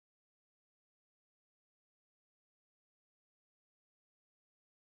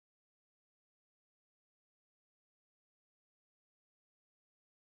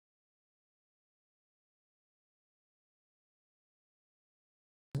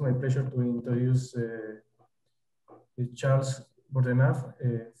my pleasure to introduce Charles Bordenave.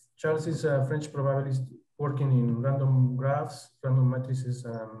 Charles is a French probabilist working in random graphs, random matrices,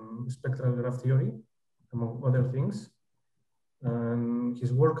 and spectral graph theory, among other things. And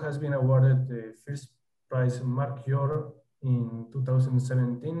his work has been awarded the first prize Marc Jor in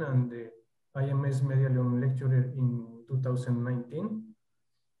 2017 and the IMS Medallion Lecturer in 2019.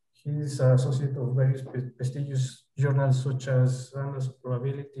 He is an associate of various prestigious journals such as Annals of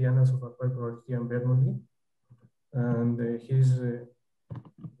Probability, Annals of Applied Probability, and Bernoulli. And he's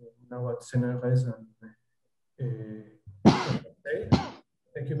now at CNRS.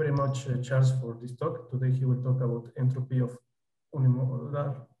 Thank you very much, Charles, for this talk. Today he will talk about entropy of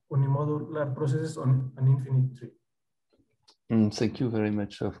unimodular processes on an infinite tree. Thank you very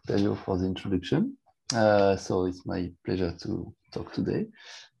much, Octavio, for the introduction. So it's my pleasure to talk today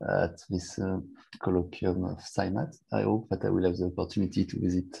at this colloquium of CIMAT. I hope that I will have the opportunity to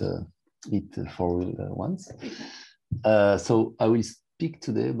visit it for once. So I will speak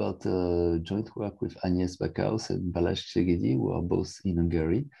today about joint work with Agnes Backhaus and Balázs Szegedi, who are both in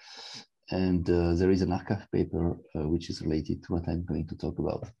Hungary. And there is an archive paper which is related to what I'm going to talk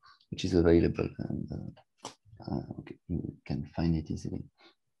about, which is available, and okay, you can find it easily.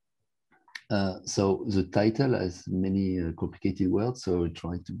 So the title has many complicated words, so I'll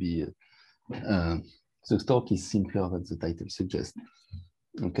try to be, the talk is simpler than the title suggests.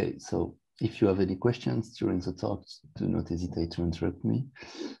 Okay, so if you have any questions during the talk, do not hesitate to interrupt me.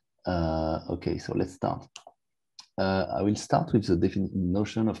 Okay, so let's start. I will start with the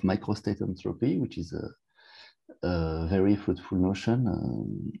notion of microstate entropy, which is a very fruitful notion,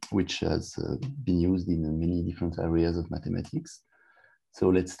 which has been used in many different areas of mathematics. So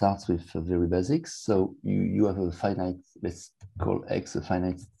let's start with very basics. So you have a finite, let's call X a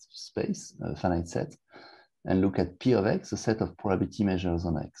finite space, a finite set, and look at P of X, a set of probability measures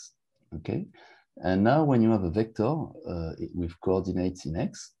on X, okay? And now when you have a vector with coordinates in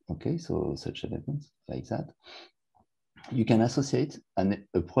X, okay, so such element like that, you can associate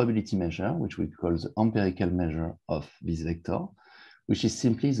a probability measure, which we call the empirical measure of this vector, which is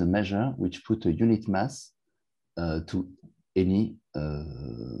simply the measure which put a unit mass to any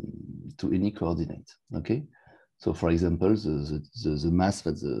coordinate. Okay, so for example, the mass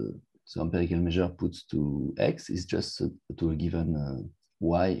that the empirical measure puts to X is just to a given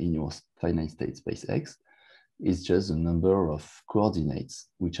Y in your finite state space X is just the number of coordinates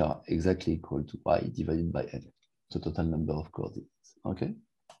which are exactly equal to Y divided by N. The total number of coordinates, okay?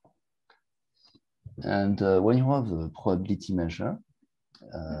 And when you have a probability measure,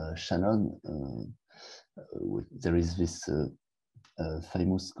 Shannon, there is this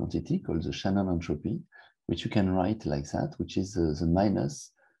famous quantity called the Shannon entropy, which you can write like that, which is the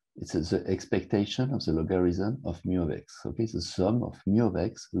minus, it's the expectation of the logarithm of mu of X, okay? The sum of mu of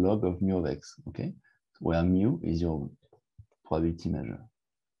X log of mu of X, okay? Where mu is your probability measure.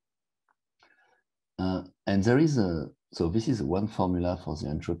 And there is so this is one formula for the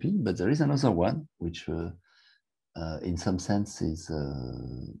entropy, but there is another one, which in some sense is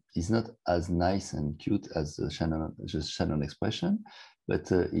not as nice and cute as the Shannon expression,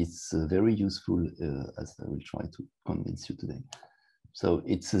 but it's very useful, as I will try to convince you today. So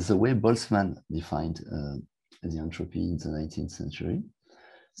it's the way Boltzmann defined the entropy in the 19th century.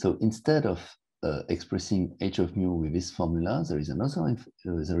 So instead of expressing h of mu with this formula, there is another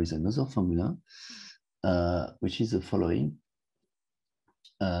formula, which is the following.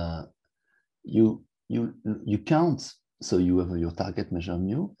 You count, so you have your target measure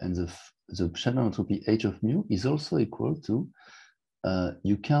mu, and the Shannon entropy h of mu is also equal to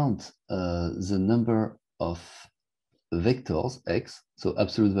you count the number of vectors X. So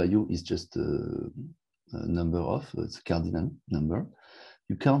absolute value is just a number of, it's a cardinal number.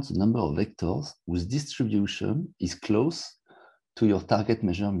 You count the number of vectors whose distribution is close to your target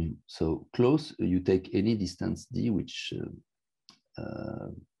measure mu. So close, you take any distance d, which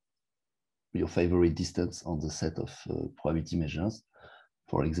your favorite distance on the set of probability measures.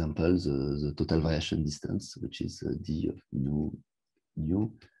 For example, the total variation distance, which is d of nu,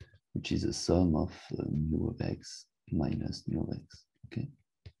 which is the sum of mu of X minus mu of X, okay?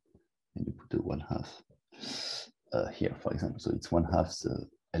 And you put a 1/2 here, for example. So it's 1/2 the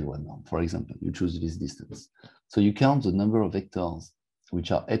L1 norm. For example, you choose this distance. So you count the number of vectors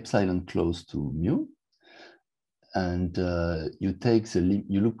which are epsilon close to mu, and you take the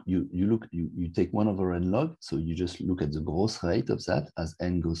you take 1/n log. So you just look at the growth rate of that as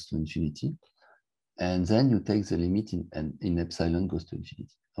n goes to infinity, and then you take the limit in epsilon goes to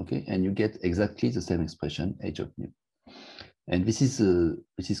infinity. Okay, and you get exactly the same expression h of mu. And this is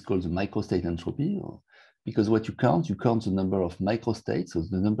called the microstate entropy, because what you count the number of microstates, so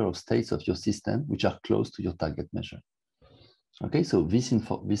the number of states of your system which are close to your target measure. Okay, so this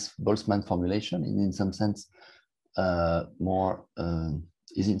Boltzmann formulation is in some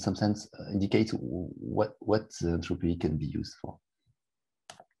sense indicates what the entropy can be used for.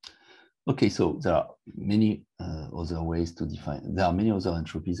 Okay, so there are many other ways to define. There are many other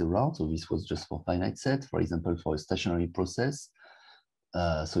entropies around. So this was just for finite set. For example, for a stationary process,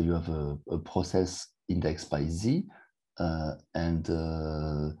 so you have a process indexed by z, and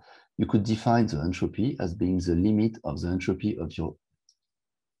you could define the entropy as being the limit of the entropy of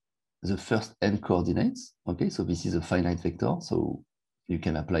the first n coordinates. Okay, so this is a finite vector, so you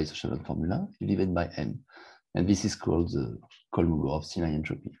can apply the Shannon formula. You divide by n, and this is called the Kolmogorov-Sinai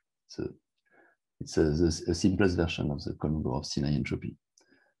entropy. So it's the simplest version of the Kolmogorov-Sinai entropy.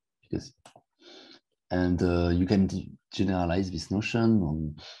 And you can generalize this notion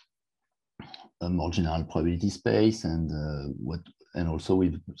on a more general probability space and also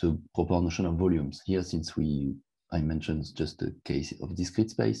with the proper notion of volumes. Here, since I mentioned just a case of discrete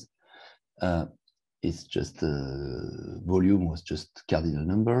space, it's just volume was just cardinal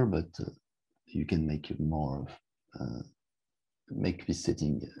number, but you can make more make this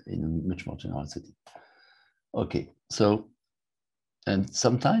setting in a much more general setting. Okay, so and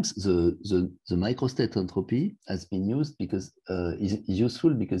sometimes the microstate entropy has been used because is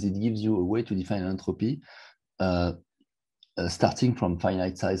useful because it gives you a way to define an entropy starting from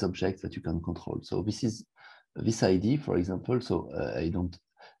finite size objects that you can control. So this idea, for example. So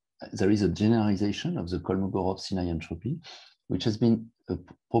there is a generalization of the Kolmogorov-Sinai entropy, which has been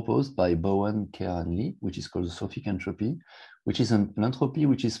proposed by Bowen, Kerr, and Lee, which is called the Sophic entropy, which is an entropy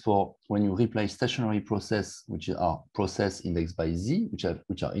which is for when you replace stationary process, which are process indexed by z, which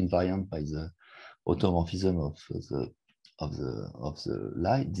are invariant by the automorphism of the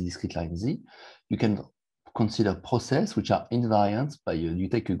line, the discrete line z. You can consider process which are invariant by you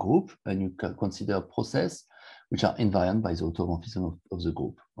take a group and you can consider process which are invariant by the automorphism of the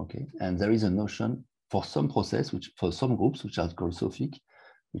group. Okay, and there is a notion for some process, for some groups, which are called Sophic,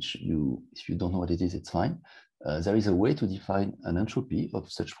 which if you don't know what it is, it's fine. There is a way to define an entropy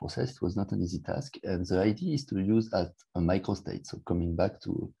of such process. It was not an easy task, and the idea is to use at a microstate. So coming back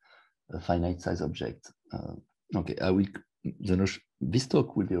to a finite size object. Okay, this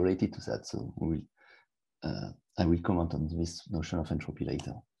talk will be related to that. So I will comment on this notion of entropy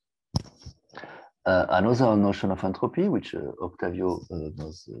later. Another notion of entropy, which Octavio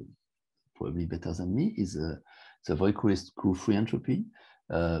knows probably better than me, is the Voiculescu free entropy.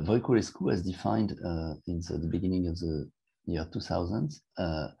 Voiculescu has defined in the beginning of the year 2000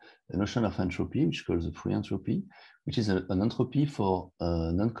 a notion of entropy, which is called the free entropy, which is an entropy for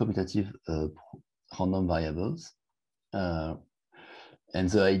non-commutative random variables. And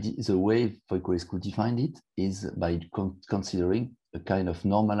the way Voiculescu defined it is by considering a kind of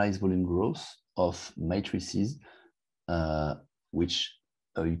normalized volume growth of matrices, which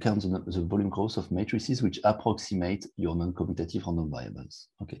you count the volume growth of matrices which approximate your non-commutative random variables.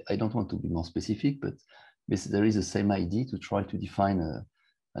 Okay, I don't want to be more specific, but there is the same idea to try to define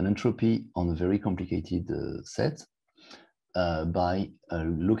an entropy on a very complicated set by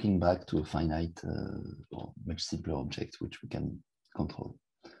looking back to a finite or much simpler object which we can control.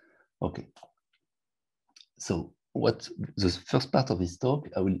 Okay, so what the first part of this talk,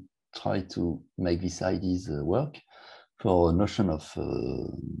 I will try to make these ideas work for a notion of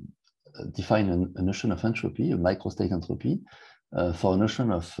define a notion of entropy, a microstate entropy, for a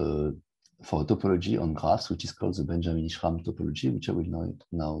notion of for a topology on graphs, which is called the Benjamin-Ishram topology, which I will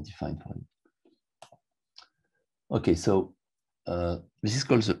now define for you. Okay, so this is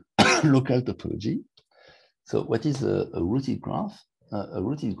called the local topology. So what is a rooted graph? A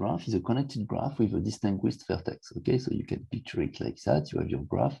rooted graph is a connected graph with a distinguished vertex. Okay, so you can picture it like that. You have your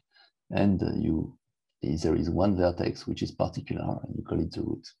graph, and there is one vertex which is particular, and you call it the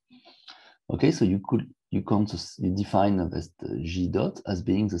root. Okay, so you define this G dot as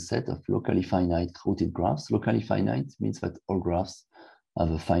being the set of locally finite rooted graphs. Locally finite means that all graphs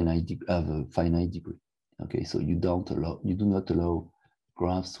have a finite degree. Okay, so you do not allow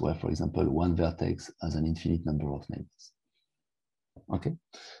graphs where, for example, one vertex has an infinite number of neighbors. Okay,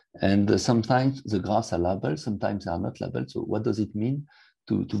 and sometimes the graphs are labeled, sometimes they are not labeled. So what does it mean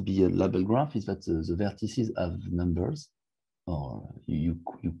to be a labeled graph? Is that the vertices have numbers, or you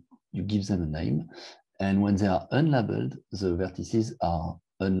give them a name, and when they are unlabeled, the vertices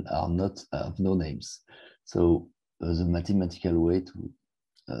have no names. So the mathematical way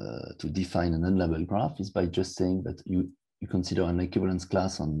to define an unlabeled graph is by just saying that you consider an equivalence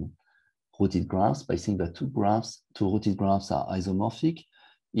class on rooted graphs by saying that two rooted graphs are isomorphic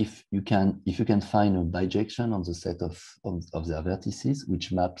if you can find a bijection on the set of their vertices,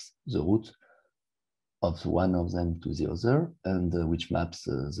 which maps the root of one of them to the other, and which maps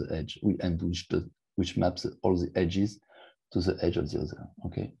the edge, and which maps all the edges to the edge of the other.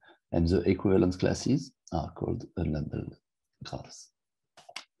 Okay, and the equivalence classes are called unlabeled graphs.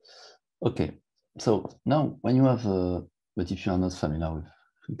 Okay, so now when you have, but if you are not familiar with,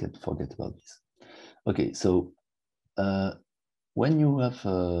 you can forget about this. Okay, so when you have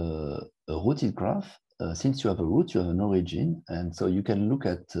a rooted graph, since you have a root, you have an origin, and so you can look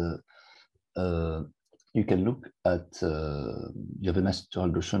at you have a natural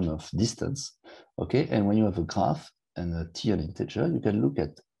notion of distance, okay? And when you have a graph and a t, an integer, you can look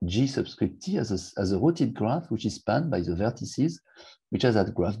at g subscript t as a rooted graph, which is spanned by the vertices, which has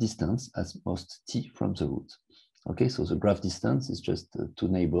that graph distance as most t from the root. Okay, so the graph distance is just two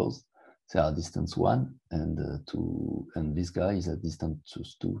neighbors. They are distance 1 and 2, and this guy is at distance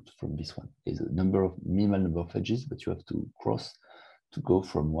 2 from this one. Okay, the minimal number of edges, but you have to cross to go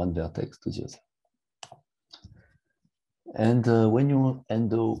from one vertex to the other. And when you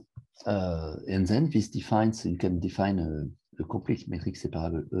endo, and then this defines, you can define a complete metric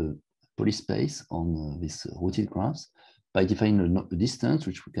separable polyspace on this rooted graphs by defining a distance,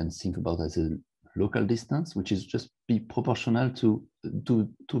 which we can think about as a local distance, which is just be proportional to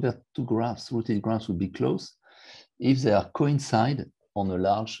their two graphs. Rooted graphs would be close if they are coincide on a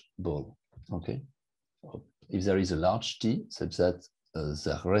large ball. Okay, if there is a large t such that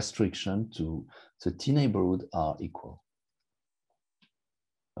the restriction to the t neighborhood are equal.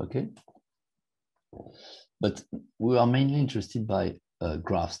 Okay, but we are mainly interested by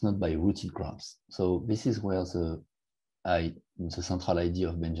graphs, not by rooted graphs. So this is where the central idea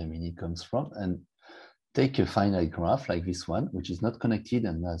of Benjamini comes from, and take a finite graph like this one, which is not connected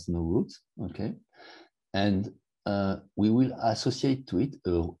and has no roots, okay? And we will associate to it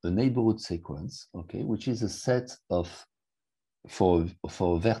a neighborhood sequence, okay, which is a set of, for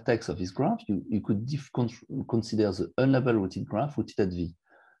a vertex of this graph, you could consider the unlabeled rooted graph rooted at V.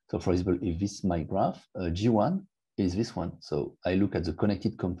 So for example, if this is my graph, G1 is this one. So I look at the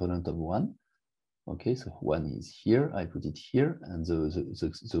connected component of 1. Okay, so 1 is here, I put it here, and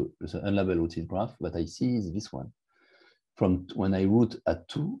the unlabeled rooted graph, what I see is this one. From when I root at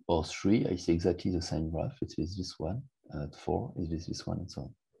 2 or 3, I see exactly the same graph. It is this one. At 4 is this one, and so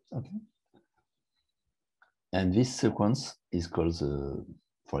on. Okay. And this sequence is called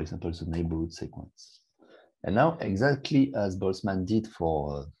for example, the neighborhood sequence. And now, exactly as Boltzmann did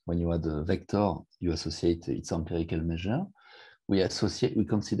for when you had a vector, you associate its empirical measure. We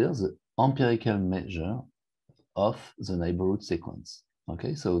consider the empirical measure of the neighborhood sequence.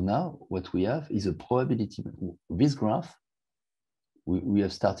 Okay, so now what we have is a probability. This graph, we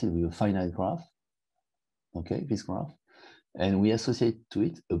have started with a finite graph. Okay, this graph, and we associate to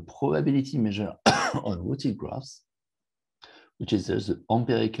it a probability measure on rooted graphs, which is the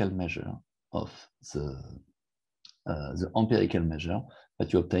empirical measure of the empirical measure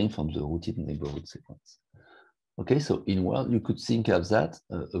that you obtain from the rooted neighborhood sequence. Okay, so in world, you could think of that,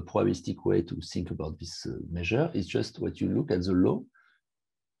 a probabilistic way to think about this measure is just what you look at the law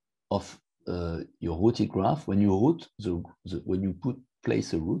of your rooted graph when you root when you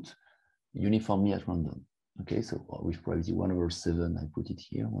place a root uniformly at random. Okay, so with probability 1/7, I put it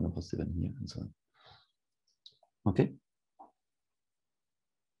here, 1/7 here, and so on. Okay.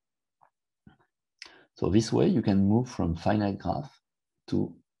 So this way you can move from finite graph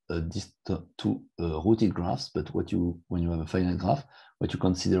to rooted graphs, but when you have a finite graph, what you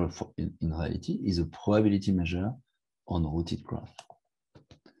consider in reality is a probability measure on a rooted graph.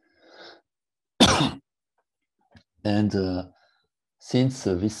 And since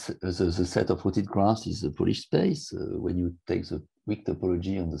the set of rooted graphs is a Polish space, when you take the weak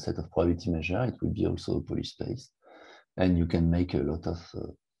topology on the set of probability measure, it will be also a Polish space. And you can make a lot of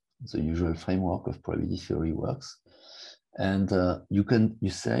the usual framework of probability theory works. And you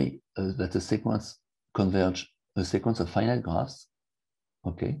say that a sequence of finite graphs,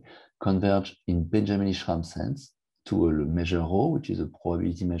 okay, converge in Benjamin-Schramm sense to a measure rho, which is a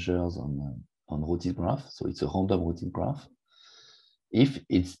probability measures on rooted graph. So it's a random rooted graph. If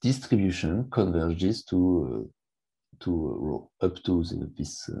its distribution converges to rho up to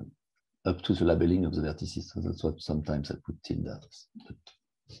the labeling of the vertices. So that's what sometimes I put tildes, but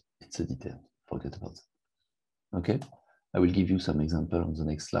it's a detail. Forget about that. Okay. I will give you some example on the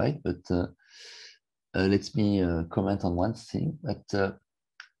next slide, but let me comment on one thing, that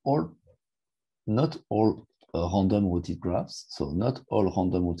not all random rooted graphs, so not all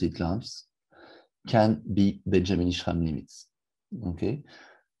random rooted graphs can be Benjamin-Schramm limits, okay?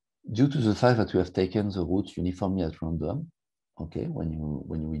 Due to the fact that we have taken the root uniformly at random, okay,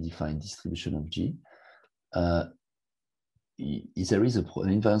 when we define distribution of G, there is an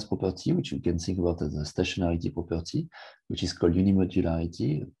invariance property which you can think about as a stationarity property, which is called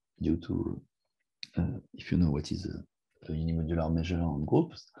unimodularity, due to, if you know what is a unimodular measure on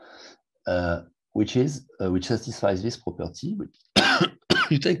groups, which satisfies this property. Which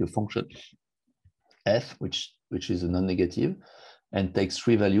you take a function f, which is a non-negative, and takes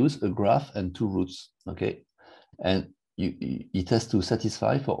 3 values, a graph, and 2 roots. Okay, and it has to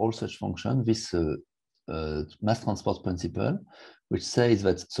satisfy for all such functions this mass transport principle, which says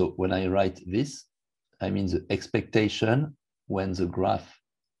that, so when I write this, I mean the expectation when the graph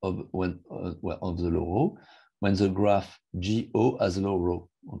of the low row, when the graph GO has low row.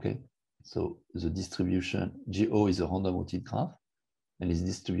 Okay, so the distribution GO is a random rooted graph, and its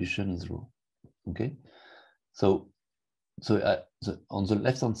distribution is rho. Okay, so on the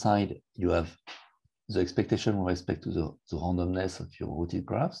left hand side you have the expectation with respect to the randomness of your rooted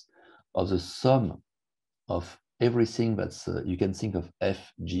graphs, of the sum of everything that's you can think of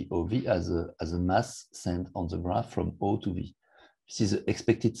F, G, O, V as a mass sent on the graph from O to V. This is the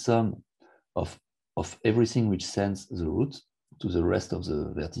expected sum of everything which sends the root to the rest of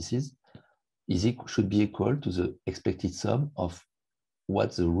the vertices should be equal to the expected sum of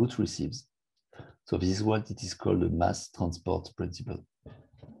what the root receives. So this is what it is called the mass transport principle.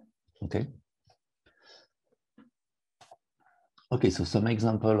 Okay. Okay, so some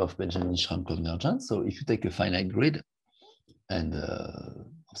example of Benjamin-Schramm convergence. So if you take a finite grid and of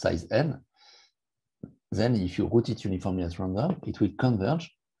size n, then if you route it uniformly at random, it will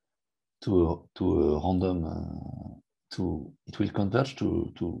converge to a random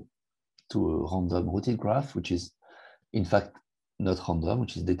rooted graph, which is in fact not random,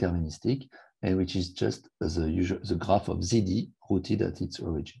 which is deterministic, and which is just the graph of ZD rooted at its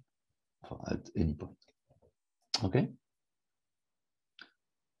origin at any point. Okay.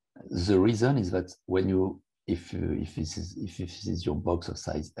 The reason is that when if this is your box of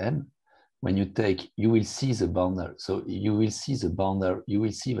size n, when you will see the boundary. So you will see the boundary. You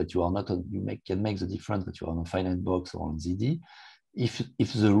will see that you are not can make the difference that you are on a finite box or on ZD, if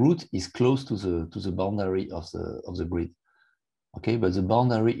the root is close to the boundary of the grid. Okay, but the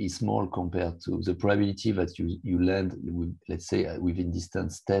boundary is small compared to the probability that you land with, let's say, within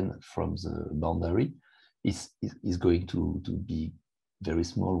distance 10 from the boundary is going to be very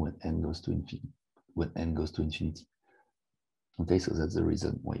small when n goes to infinity. Okay, so that's the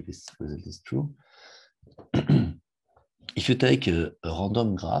reason why this result is true. If you take a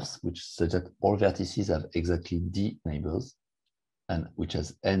random graph, which such that all vertices have exactly d neighbors, and which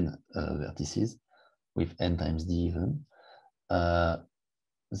has n vertices with n times d even,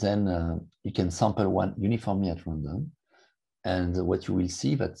 then you can sample one uniformly at random, and what you will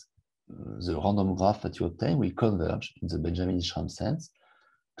see that the random graph that you obtain will converge in the Benjamin-Schramm sense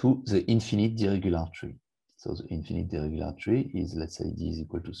to the infinite deregular tree. So the infinite deregular tree is, let's say, d is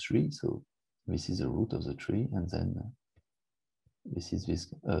equal to 3. So this is the root of the tree, and then this is this,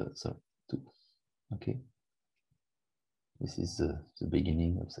 2. Okay. This is the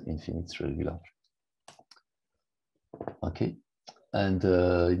beginning of the infinite regular tree. Okay. And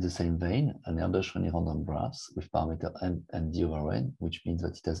in the same vein, an Erdős-Rényi random graphs with parameter n and d over n, which means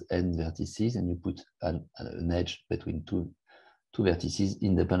that it has n vertices, and you put an edge between two vertices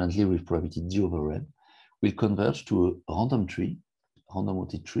independently with probability d over n, will converge to a random tree, random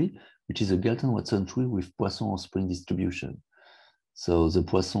rooted tree, which is a Galton-Watson tree with Poisson spring distribution. So the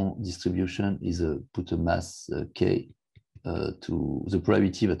Poisson distribution is put a mass k to the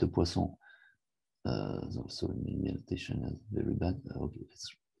probability that the Poisson, so maybe annotation is very bad. Okay,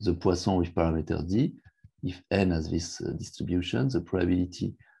 the Poisson with parameter d. If n has this distribution, the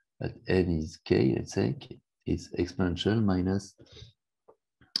probability that n is k, let's say, is exponential minus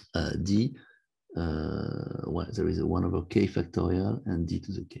d. Well, there is a 1 over k factorial and d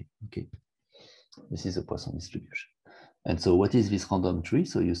to the k. Okay, this is a Poisson distribution. And so what is this random tree?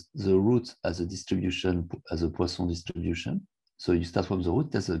 So the root as a distribution, as a Poisson distribution. So you start from the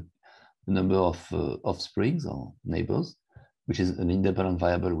root, there's a number of offsprings or neighbors, which is an independent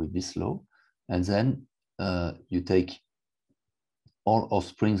variable with this law. And then you take all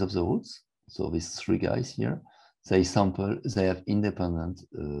offsprings of the roots. So these 3 guys here, they have independent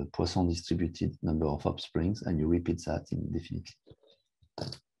Poisson distributed number of offsprings, and you repeat that indefinitely.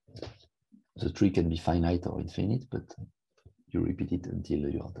 The tree can be finite or infinite, but you repeat it until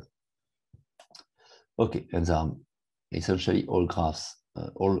you are done. Okay, and there are essentially all graphs,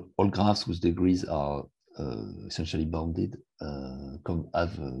 all graphs whose degrees are essentially bounded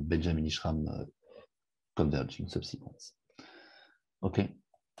have Benjamin-Schramm converging subsequence. Okay,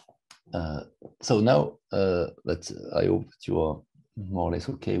 So now that I hope that you are more or less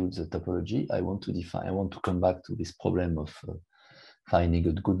okay with the topology, I want to come back to this problem of finding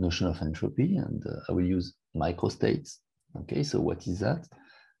a good notion of entropy, and I will use microstates. Okay, so what is that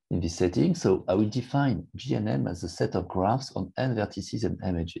in this setting? So I will define G and M as a set of graphs on n vertices and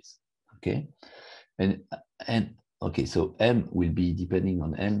m edges. Okay, and okay, so M will be depending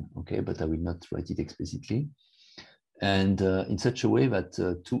on n. Okay, but I will not write it explicitly. And in such a way that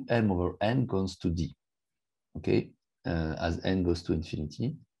 2m over n goes to d, okay, as n goes to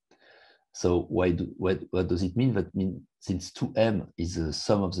infinity. So what does it mean? That means since 2m is the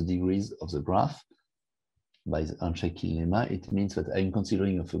sum of the degrees of the graph by the Anschek-Hill lemma, it means that I'm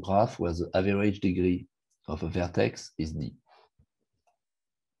considering of a graph where the average degree of a vertex is d.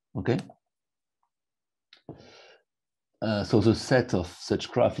 Okay. So the set of such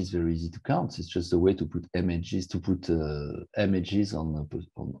graph is very easy to count. It's just a way to put m edges, m edges on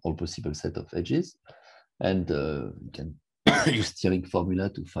all possible set of edges, and you can use steering formula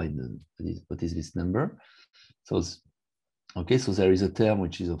to find what is this number. So okay, so there is a term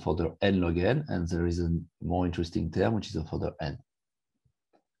which is of order n log n, and there is a more interesting term which is of order n.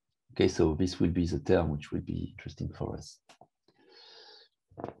 Okay, so this will be the term which will be interesting for us.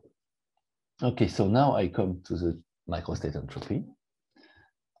 Okay, so now I come to the microstate entropy.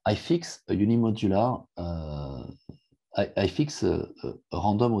 I fix a unimodular, I fix a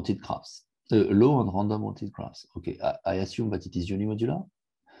random rotated graphs, a law on random rotated graphs. Okay, I assume that it is unimodular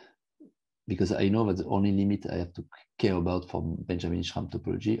because I know that the only limit I have to care about for Benjamin-Schramm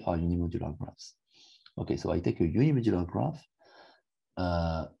topology are unimodular graphs. Okay, so I take a unimodular graph.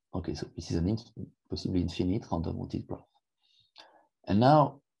 Okay, so this is an possibly infinite random rotated graph. And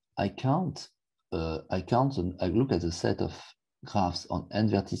now I count and I look at the set of graphs on n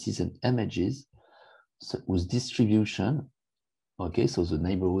vertices and m edges whose distribution, okay, so the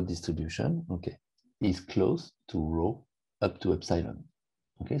neighborhood distribution, okay, is close to rho up to epsilon.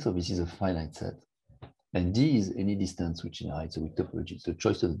 Okay, so this is a finite set. And D is any distance which generates a weak topology. The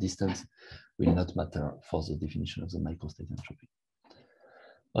choice of the distance will not matter for the definition of the microstate entropy.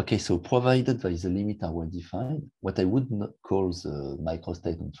 Okay, so provided there is a limit are well defined, what I would not call the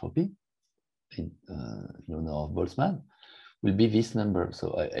microstate entropy in honor of Boltzmann will be this number.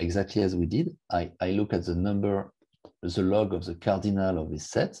 So exactly as we did, I look at the number, the log of the cardinal of this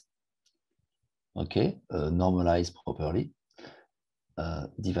set, okay, normalized properly,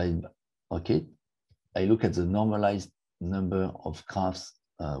 divided by, okay, I look at the normalized number of graphs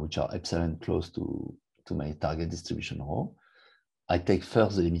which are epsilon close to my target distribution rho. I take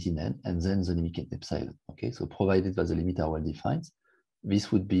first the limit in n and then the limit in epsilon. Okay, so provided that the limits are well defined,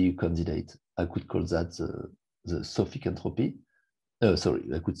 this would be a candidate. I could call that the Sophic entropy. Sorry,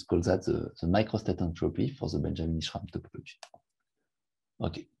 I could call that the microstate entropy for the Benjamin-Schramm topology.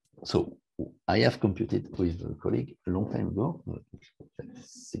 Okay, so I have computed with a colleague a long time ago,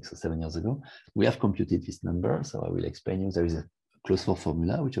 6 or 7 years ago. We have computed this number, so I will explain you. There is a closed form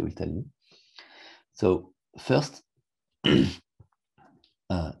formula which I will tell you. So first, if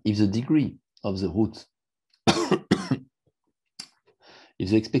the degree of the root, if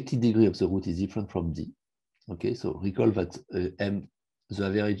the expected degree of the root is different from D, okay, so recall that the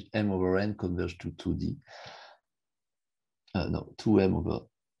average m over n converges to 2D. No, 2m over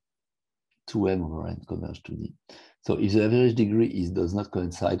n converges to D. So if the average degree does not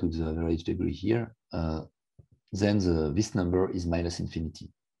coincide with the average degree here, then this number is minus infinity.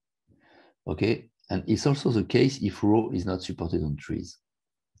 Okay, and it's also the case if rho is not supported on trees.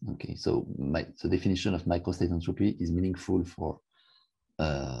 Okay, so the definition of microstate entropy is meaningful for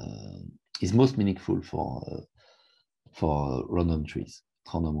is most meaningful for random trees,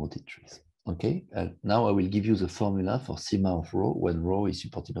 random rotated trees. Okay, and now I will give you the formula for sigma of rho when rho is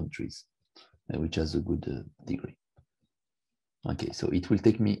supported on trees, which has a good degree. Okay, so it will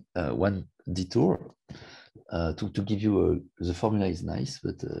take me one detour to give you the formula is nice,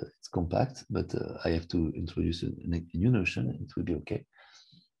 but it's compact, but I have to introduce a new notion. It will be okay.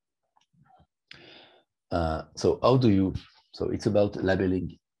 So how do you, so it's about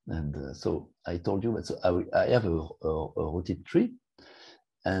labeling. And so I told you that so I have a rotated tree,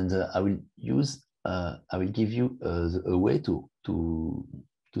 and I will give you a way to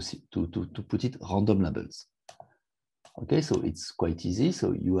put it random labels. Okay, so it's quite easy.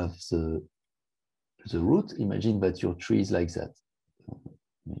 So you have the root. Imagine that your tree is like that.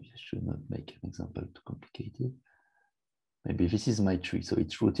 Maybe I should not make an example too complicated. Maybe this is my tree, so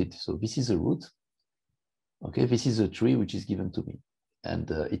it's rooted. So this is a root. Okay, this is a tree which is given to me, and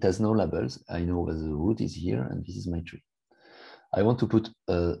it has no labels. I know that the root is here, and this is my tree. I want to put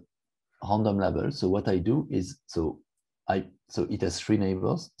a random label. So what I do is, so I so it has 3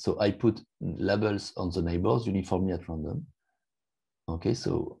 neighbors. So I put labels on the neighbors uniformly at random. Okay,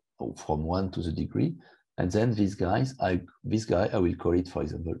 so from 1 to the degree. And then this guy, I will call it, for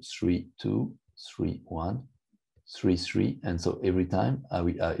example, 3, 2, 3, 1, 3, 3. And so every time I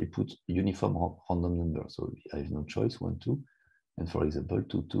put uniform random number. So I have no choice, 1, 2. And for example,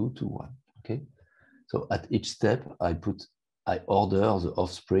 2, 2, 2, 1. Okay. So at each step, I order the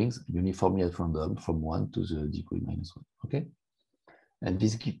offsprings uniformly at random from 1 to the degree minus 1. Okay. And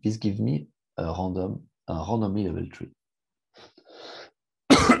this gives me a randomly level tree.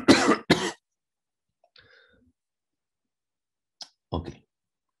 Okay.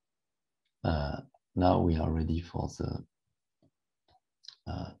 Now we are ready for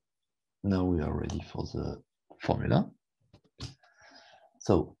the formula.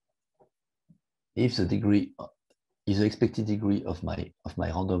 So if the expected degree of my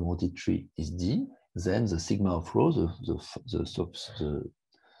random rotated tree is D, then the sigma of rho, the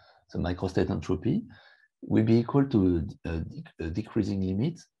microstate entropy, will be equal to a decreasing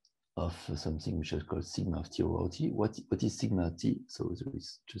limit of something which is called sigma of T over T. What is sigma T? So there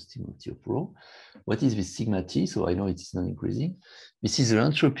is just sigma T of rho. What is this sigma T? So I know it is non-increasing. This is the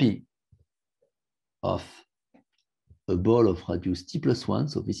entropy of a ball of radius T plus 1.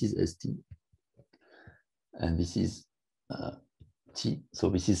 So this is ST. And this is T. So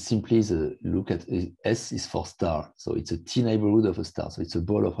this is simply the look at S is for star. So it's a T neighborhood of a star. So it's a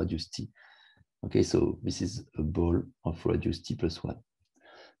ball of radius T. Okay, so this is a ball of radius T plus 1.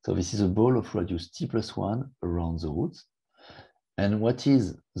 So this is a ball of radius T plus 1 around the roots. And what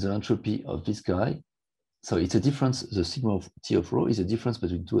is the entropy of this guy? So it's a difference, the sigma of T of rho is a difference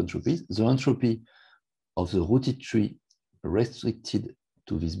between 2 entropies. The entropy of the rooted tree restricted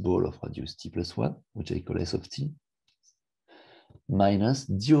to this ball of radius T plus 1, which I call S of T, minus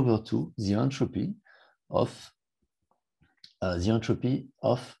D over 2, the entropy of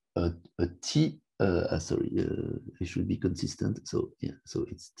a T. It should be consistent. So yeah, so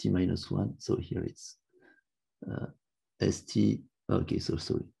it's T minus 1. So here it's ST. Okay, so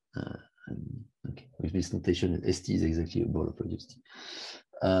sorry. Okay, with this notation, ST is exactly a ball of radius T.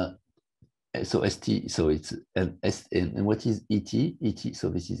 So ST, so it's and what is ET? ET, so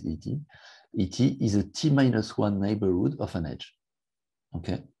this is ET. ET is a T minus 1 neighborhood of an edge.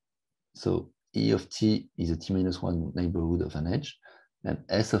 Okay, so E of T is a T minus 1 neighborhood of an edge, and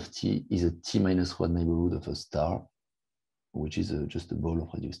S of T is a T minus 1 neighborhood of a star, which is just a ball of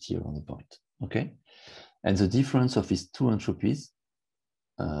radius T around the point. Okay, and the difference of these 2 entropies,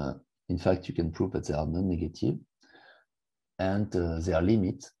 in fact, you can prove that they are non-negative, and their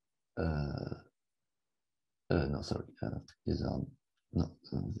limit. No, sorry, these are no.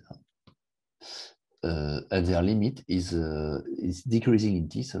 And their limit is decreasing in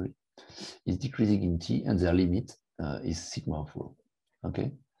T. Sorry, is decreasing in T, and their limit is sigma of rho.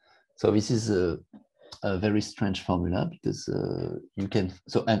 Okay, so this is a very strange formula because you can.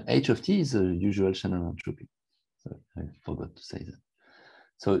 So and H of T is a usual Shannon entropy. Sorry, I forgot to say that.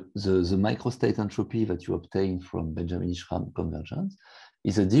 So the microstate entropy that you obtain from Benjamin-Ishram convergence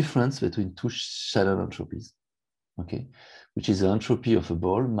is a difference between 2 Shannon entropies, okay, which is the entropy of a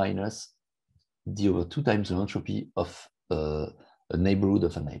ball minus D over 2 times the entropy of a neighborhood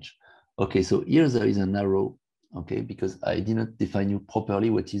of an edge. Okay, so here there is an arrow, okay, because I did not define you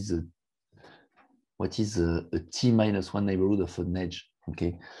properly what is a T minus 1 neighborhood of an edge,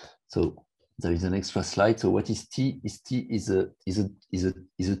 okay. So there is an extra slide. So what is T? T is a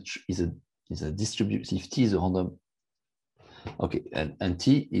distribution. If T is a random, okay, and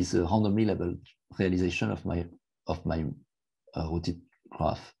T is a randomly labeled realization of my rotated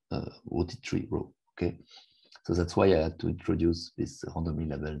graph, rotated tree row. Okay, so that's why I had to introduce this randomly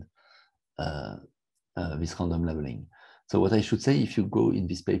labeled, this random labeling. So what I should say, if you go in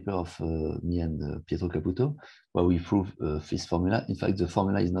this paper of me and Pietro Caputo, where we prove this formula, in fact, the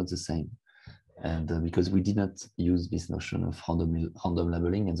formula is not the same. And because we did not use this notion of random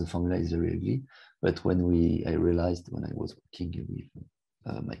labeling, and the formula is very ugly. But when I realized when I was working with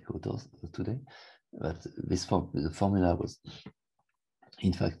my co-authors today, that the formula was,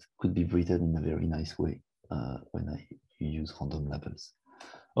 in fact, could be written in a very nice way when I use random labels.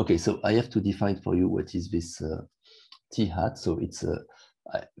 Okay, so I have to define for you what is this T hat. So it's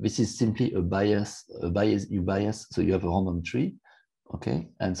this is simply a bias. You bias, so you have a random tree. Okay,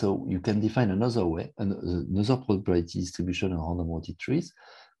 and so you can define another way, another probability distribution on random rotated trees,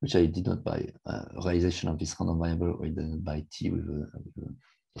 which I did not by realization of this random variable, or by T with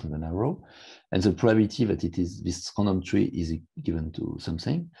an arrow. And the probability that it is this random tree is given to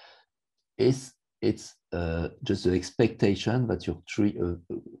something is just the expectation that your tree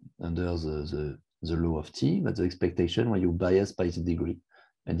under the the law of t, that's the expectation where you bias by the degree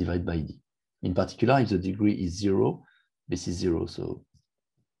and divide by d. In particular, if the degree is 0, this is 0. So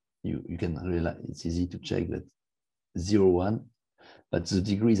you can realize it's easy to check that 0, 1, but the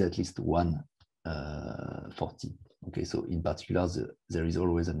degree is at least 1 for t. Okay, so in particular, there is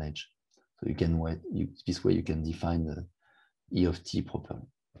always an edge. So you can this way you can define the E of t properly.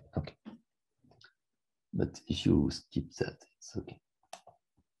 Okay. But if you skip that, it's okay.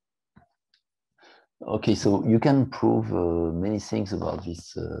 Okay, so you can prove many things about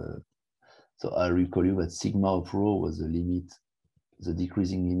this. So I recall you that sigma of rho was the limit, the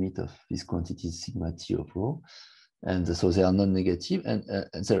decreasing limit of this quantity sigma t of rho. And so they are non-negative and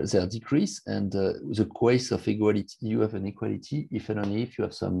they are decrease. And the case of equality, you have an equality if and only if you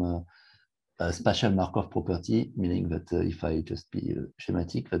have some spatial Markov property, meaning that if I just be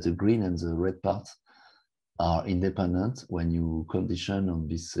schematic, that the green and the red parts are independent when you condition on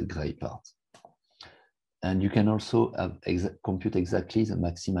this gray part. And you can also have compute exactly the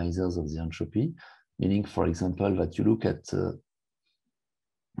maximizers of the entropy, meaning, for example, that you look at, so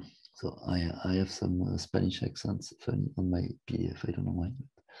I have some Spanish accents funny on my PDF, I don't know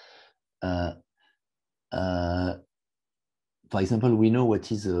why. For example, we know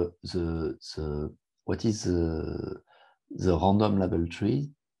what is the random label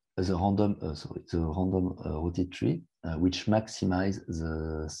tree, the random rotated tree, which maximize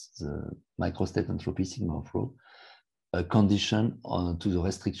the microstate entropy sigma of rho, a condition to the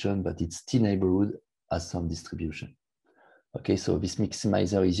restriction, but its t neighborhood has some distribution. Okay, so this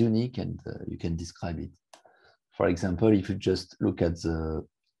maximizer is unique, and you can describe it. For example, if you just look at the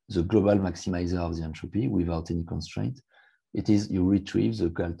global maximizer of the entropy without any constraint, it is you retrieve the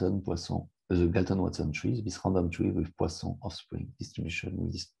Galton-Watson tree, this random tree with Poisson offspring distribution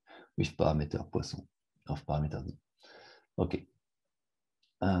with parameter Poisson of parameter d. Okay.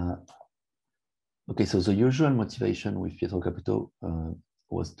 Okay, so the usual motivation with Pietro Caputo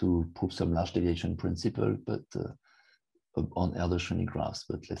was to prove some large deviation principle, but on Erdős-Rényi graphs,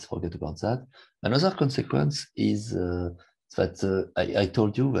 but let's forget about that. Another consequence is that I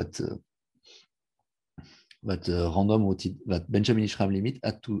told you that that Benjamin-Ishram limit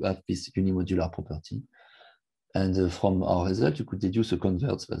had to have this unimodular property, and from our result you could deduce a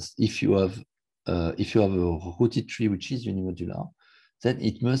converse. If you have a rooted tree which is unimodular, then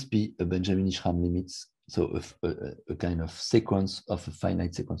it must be a Benjamin-Ishram limit, so a kind of sequence of a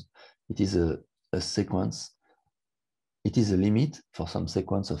finite sequence. It is a sequence. It is a limit for some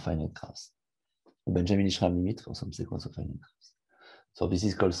sequence of finite graphs. A Benjamin-Ishram limit for some sequence of finite graphs. So this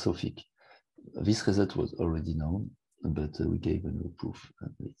is called Sophic. This result was already known, but we gave a new proof.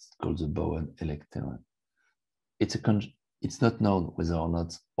 It's called the Bowen-Elek theorem. It's not known whether or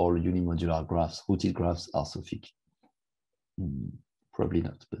not all unimodular graphs, rooted graphs, are Sophic. Probably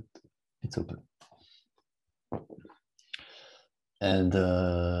not, but it's open. And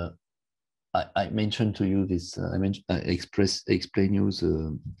I mentioned to you this. I explain you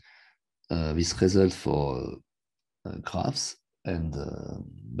this result for graphs, and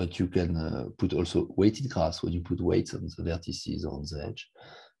but you can put also weighted graphs when you put weights on the vertices or on the edge.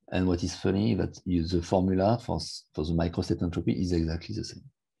 And what is funny that the formula for the microstate entropy is exactly the same.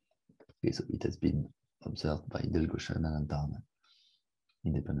 Okay, so it has been observed by Delgoshan and Antarna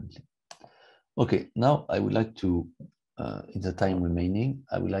independently. Okay, now I would like to, in the time remaining,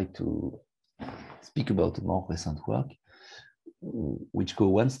 I would like to speak about a more recent work, which go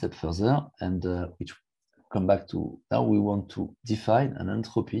one step further and which come back to, now we want to define an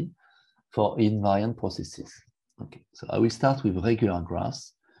entropy for invariant processes. Okay, so I will start with regular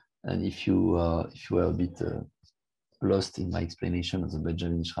graphs, and if you were a bit lost in my explanation of the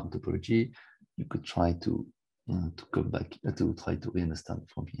Benjamin-Ishram topology, you could try to come back to try to re-understand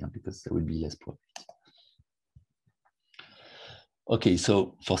from here, because there will be less probability. Okay,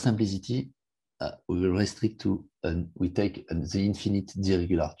 so for simplicity, we will restrict to, we take the infinite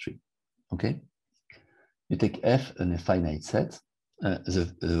deregular tree. Okay, you take F and a finite set,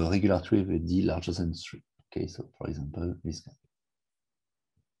 the regular tree with D larger than 3. Okay, so for example, this guy.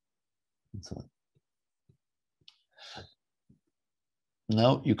 And so on.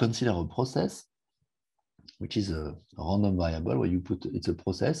 Now you consider a process, which is a random variable where you put, it's a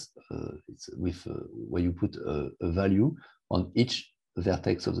process, it's with where you put a value on each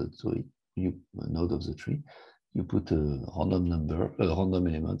vertex of the tree, node of the tree. You put a random number, a random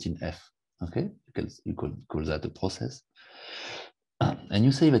element in F. Okay, you call that a process. And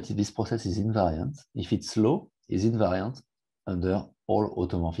you say that if this process is invariant, if it's low, is invariant under all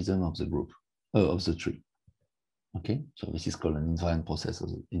automorphism of the group, of the tree. Okay, so this is called an invariant process of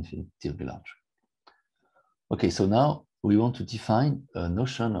the infinite deregular tree. Okay, so now we want to define a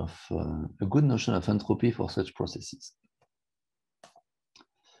notion of a good notion of entropy for such processes.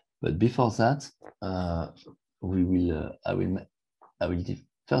 But before that, I will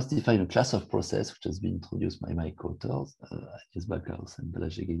first define a class of process which has been introduced by my co-authors, Agnes Backhaus and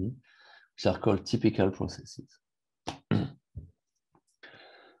Balajegeli, which are called typical processes.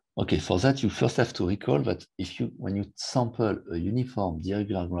 Okay, for that, you first have to recall that when you sample a uniform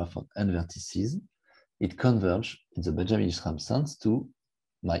irregular graph of n vertices, it converges in the Benjamin-Ishram sense to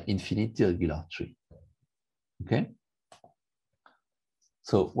my infinite irregular tree. Okay?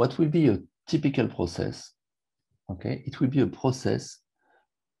 So what will be a typical process? Okay, it will be a process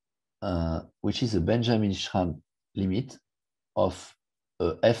which is a Benjamin-Ishram limit of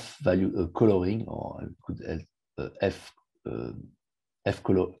f value coloring, or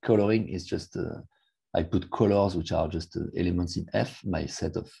coloring is just I put colors which are just elements in f, my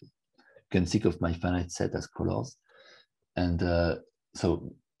set of, you can think of my finite set as colors. And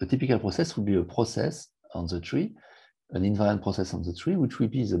so a typical process would be a process on the tree, an invariant process on the tree, which will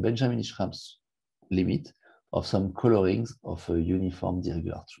be the Benjamin-Ishram limit of some colorings of a uniform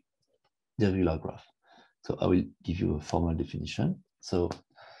irregular graph. So I will give you a formal definition. So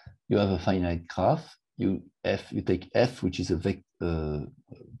you have a finite graph. You take f, which is a vector.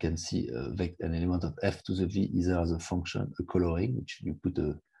 You can see an element of f to the v either as a function, a coloring, which you put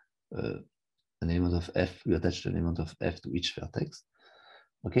an element of f, you attach an element of f to each vertex.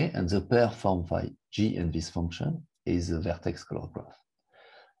 Okay, and the pair formed by g and this function is a vertex color graph.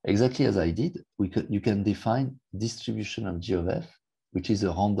 Exactly as I did, you can define distribution of g of f, which is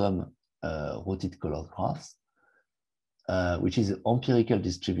a random rotated colored graphs, which is an empirical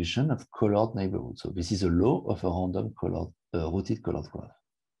distribution of colored neighborhoods. So this is a law of a random rotated colored graph.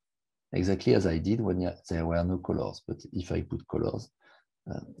 Exactly as I did when there were no colors, but if I put colors,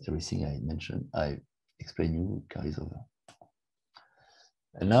 everything I mentioned, I explain you carries over.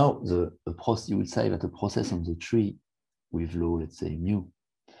 And now you would say that a process on the tree with law, let's say mu,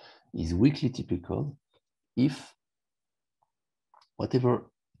 is weakly typical if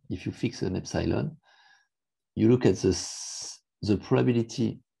if you fix an epsilon, you look at the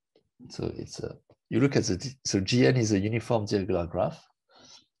probability. So you look at so Gn is a uniform irregular graph,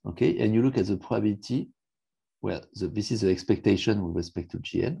 okay, and you look at the probability. Well, this is the expectation with respect to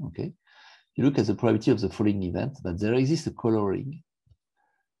Gn, okay. You look at the probability of the following event, that there exists a coloring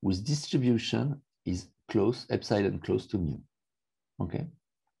whose distribution is epsilon close to mu, okay.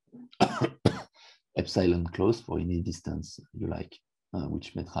 Epsilon close for any distance you like,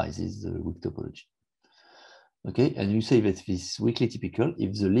 which metrizes the weak topology. Okay, and you say that this is weakly typical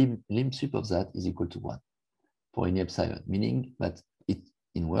if the lim sup of that is equal to 1 for any epsilon, meaning that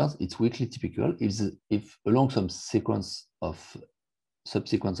in words, it's weakly typical if along some subsequence of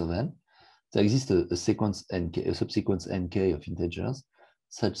n, there exists a sequence nk, a subsequence nk of integers,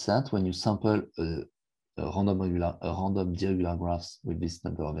 such that when you sample a random irregular graphs with this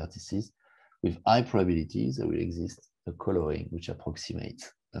number of vertices, with high probabilities, there will exist a coloring which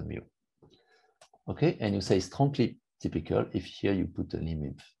approximates a mu. Okay, and you say strongly typical if here you put a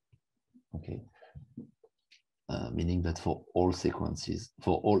limit. Okay, meaning that for all sequences,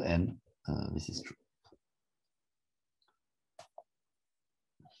 for all n, this is true.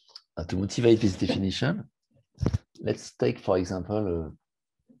 To motivate this definition, let's take, for example,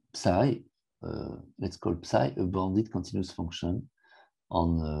 psi. Let's call psi a bounded continuous function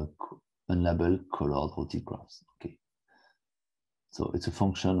on unlabeled colored rotated graphs. Okay, so it's a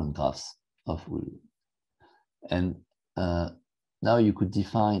function on graphs of will. And now you could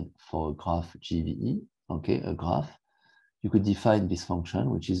define for a graph GVE, okay, a graph, you could define this function,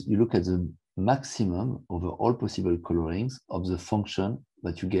 which is you look at the maximum over all possible colorings of the function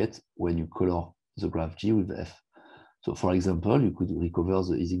that you get when you color the graph G with f. So for example, you could recover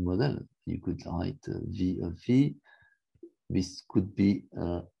the Ising model. You could write V of V. This could be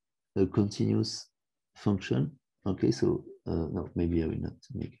a continuous function. Okay, so no, maybe I will not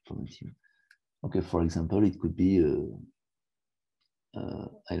make a comment here. Okay, for example, it could be,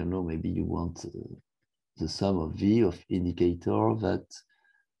 I don't know, maybe you want the sum of V of indicator that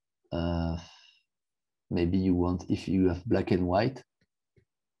maybe you want, if you have black and white,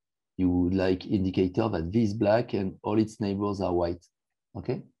 you would like indicator that V is black and all its neighbors are white,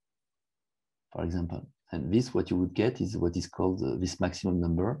 okay? For example, and this, what you would get is what is called this maximum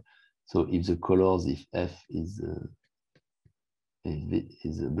number. So if the colors, if F is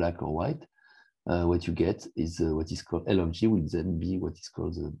black or white, what you get is what is called L of G will then be what is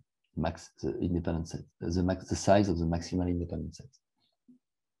called the independent set, the size of the maximal independent set.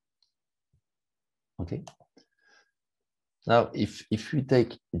 Okay. Now, if we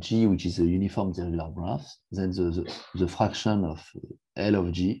take G, which is a uniform irregular graph, then the fraction of L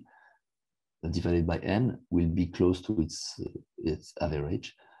of G divided by N will be close to its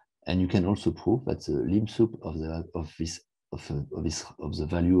average. And you can also prove that the lim sup of the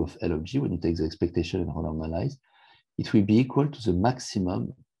value of L of G, when you take the expectation and normalize, it will be equal to the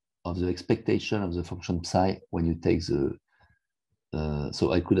maximum of the expectation of the function psi when you take the,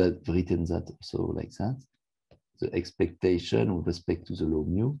 so I could have written that also like that. The expectation with respect to the low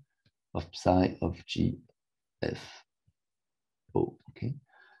mu of psi of G F O, okay?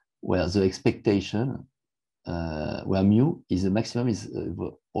 Where the expectation, where mu is the maximum is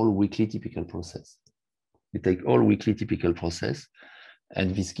all weakly typical process. You take all weakly typical process,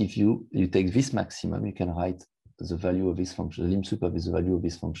 and this gives you, you take this maximum, you can write the value of this function, the lim sup of the value of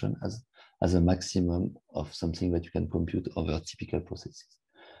this function as a maximum of something that you can compute over typical processes.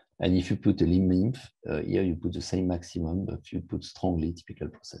 And if you put a lim here you put the same maximum, but you put strongly typical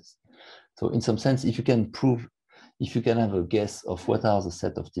process. So in some sense, if you can prove, if you can have a guess of what are the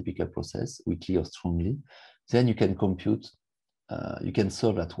set of typical process, weakly or strongly, then you can compute, you can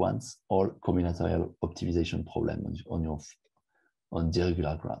solve at once all combinatorial optimization problem on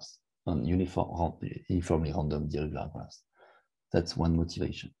irregular graphs, on uniformly random irregular graphs. That's one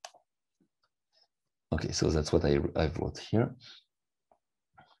motivation. Okay, so that's what I've wrote here.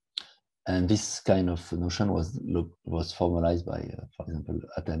 And this kind of notion was formalized by, for example,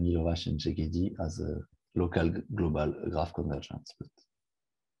 Atami, Lovash, and Jegedi as a local global graph convergence, but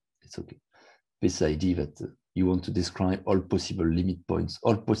it's okay. This idea that you want to describe all possible limit points,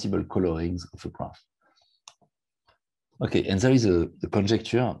 all possible colorings of a graph. Okay, and there is the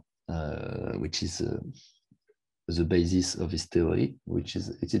conjecture, which is the basis of this theory, which is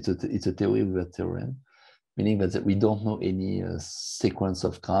it's a theory with a theorem, meaning that we don't know any sequence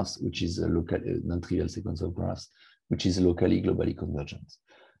of graphs, which is a local, non-trivial sequence of graphs, which is locally globally convergent.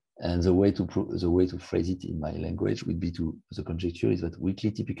 And the way to phrase it in my language would be the conjecture is that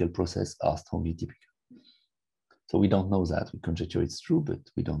weakly typical processes are strongly typical. So we don't know that. We conjecture it's true, but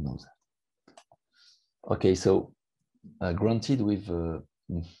we don't know that. Okay, so granted with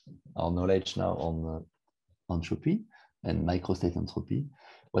our knowledge now on entropy and microstate entropy,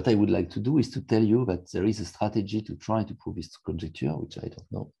 what I would like to do is to tell you that there is a strategy to try to prove this conjecture, which I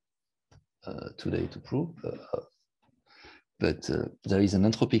don't know today to prove, but there is an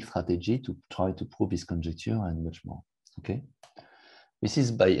entropic strategy to try to prove this conjecture and much more, okay? This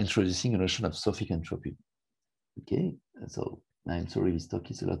is by introducing a notion of Sophic entropy, okay? So I'm sorry, this talk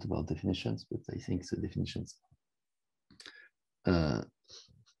is a lot about definitions, but I think the definitions are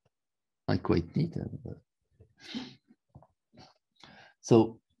quite neat.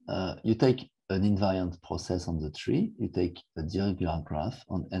 So you take an invariant process on the tree, you take a irregular graph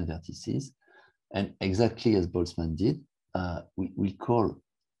on n vertices, and exactly as Boltzmann did, we call,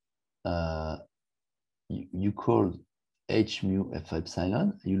 you call h mu f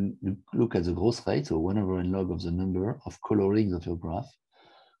epsilon, you look at the growth rate, so 1/n log of the number of colorings of your graph,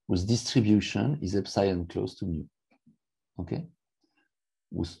 whose distribution is epsilon close to mu, okay?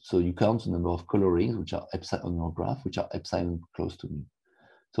 So you count the number of colorings which are epsilon on your graph, which are epsilon close to mu.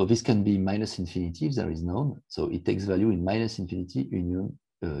 So this can be -infinity if there is none. So it takes value in -infinity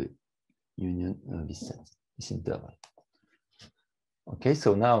union this set, this interval. Okay,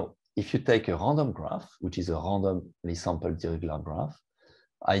 so now if you take a random graph, which is a randomly sampled irregular graph,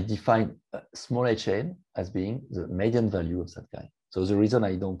 I define small hn as being the median value of that guy. So the reason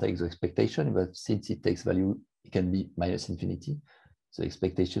I don't take the expectation, but since it takes value, it can be -infinity. So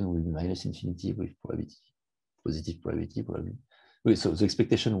expectation will be -infinity with probability, positive probability probably. So the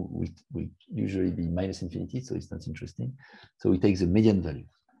expectation will usually be -infinity, so it's not interesting. So we take the median value,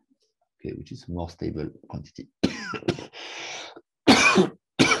 okay, which is a more stable quantity.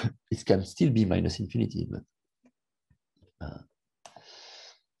 It can still be -infinity, but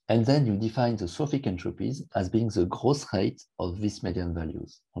and then you define the Sophic entropies as being the growth rate of these median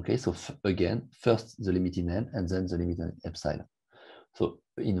values. Okay, so again, first the limit in n, and then the limit in epsilon. So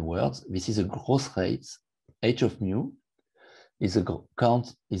in words, this is a growth rate. H of mu is a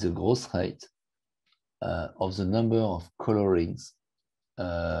growth rate of the number of colorings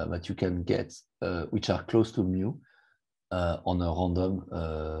that you can get, which are close to mu on a random,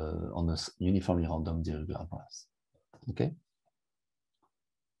 on a uniformly random irregular graphs. Okay.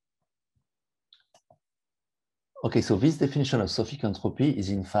 Okay, so this definition of Sophic entropy is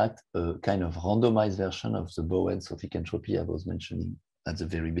in fact a kind of randomized version of the Bowen Sophic entropy I was mentioning at the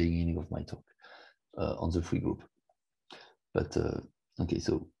very beginning of my talk on the free group. But okay,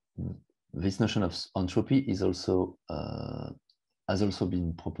 so this notion of entropy is also has also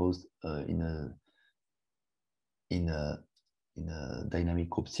been proposed in a dynamic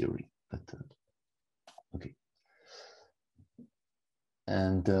group theory. But okay.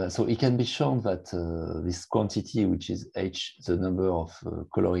 And so it can be shown that this quantity, which is h, the number of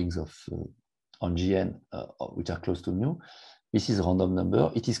colorings of on Gn which are close to mu, this is a random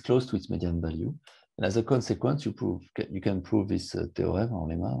number. It is close to its median value, and as a consequence, you can prove this theorem en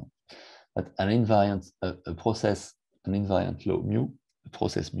lemma that an invariant a process, an invariant law mu, a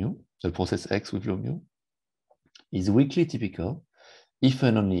process X with law mu, is weakly typical if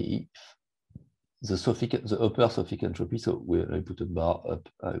and only if the upper Sophic entropy, so I put a bar up,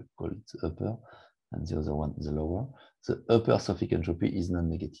 I call it upper, and the other one the lower. The upper Sophic entropy is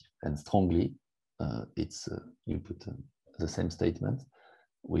non-negative, and strongly you put the same statement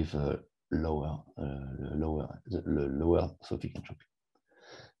with lower Sophic entropy.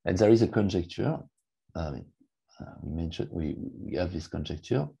 And there is a conjecture. We mentioned we have this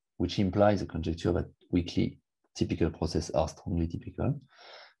conjecture, which implies a conjecture that weakly typical processes are strongly typical,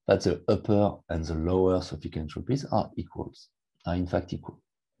 that the upper and the lower Sophic entropies are in fact equal.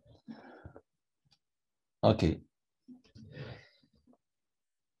 Okay.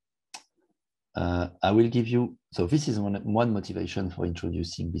 I will give you, so this is one motivation for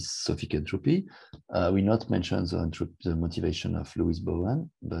introducing this Sophic entropy. We not mention the motivation of Lewis Bowen,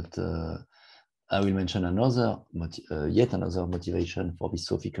 but I will mention yet another motivation for this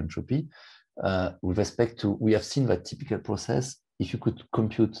Sophic entropy. With respect to, we have seen that typical process, if you could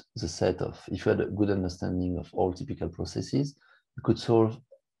compute the set of, if you had a good understanding of all typical processes, you could solve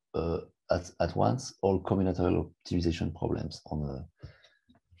at once all combinatorial optimization problems on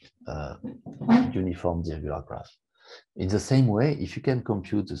a uniform irregular graph. In the same way, if you can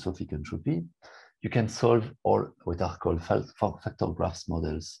compute the Sophic entropy, you can solve all what are called factor graphs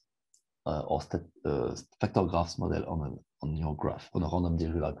models or factor graphs model on your graph, on a random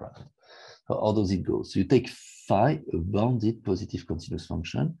irregular graph. So how does it go? So you take phi, a bounded positive continuous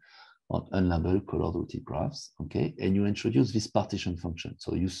function on unlabeled colored routed graphs, okay, and you introduce this partition function.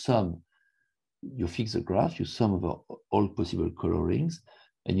 So you fix the graph, you sum over all possible colorings,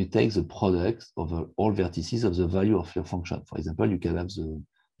 and you take the product over all vertices of the value of your function. For example, you can have the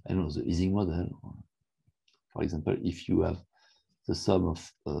Ising model. For example, if you have the sum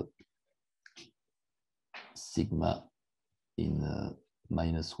of sigma in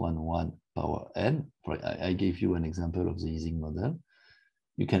 -1 power n, I gave you an example of the Ising model.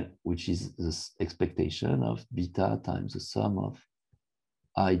 You can, which is this expectation of beta times the sum of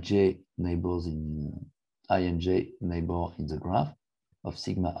ij neighbors in I and j neighbor in the graph of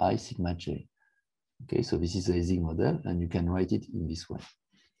sigma I, sigma j. Okay, so this is the Ising model, and you can write it in this way.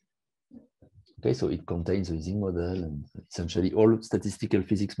 Okay, so it contains the Ising model and essentially all statistical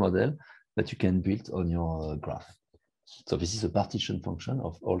physics model that you can build on your graph. So this is a partition function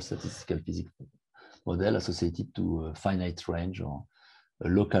of all statistical physics model associated to a finite range or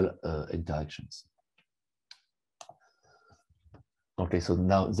local interactions. Okay, so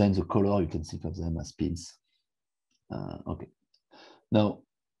now then the color, you can think of them as pins. Okay, now,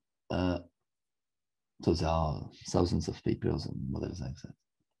 so there are thousands of papers and models like that.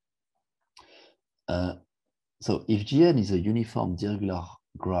 So if Gn is a uniform irregular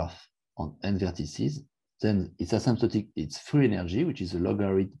graph on n vertices, then it's asymptotic, it's free energy, which is the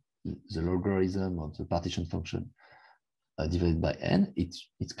logarithm of the partition function divided by n.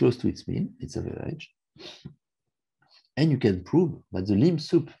 It's close to its mean, its average. And you can prove that the lim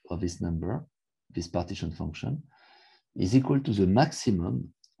sup of this number, this partition function, is equal to the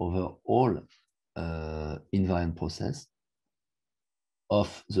maximum over all invariant process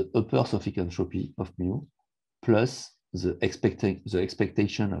of the upper Sophic entropy of mu plus the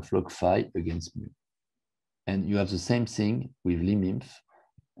expectation of log phi against mu. And you have the same thing with lim inf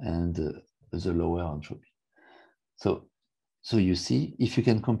and the lower entropy. So you see, if you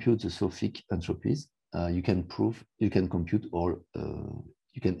can compute the Sophic entropies, you can compute all,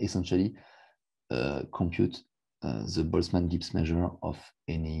 you can essentially compute the Boltzmann-Gibbs measure of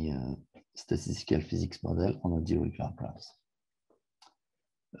any statistical physics model on a irregular graph,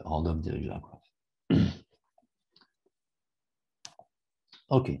 random irregular graph.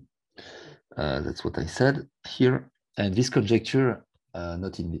 Okay, that's what I said here. And this conjecture,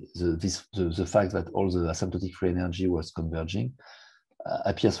 not in the fact that all the asymptotic free energy was converging,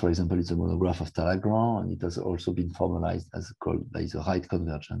 appears, for example, in the monograph of Talagrand, and it has also been formalized as called by the right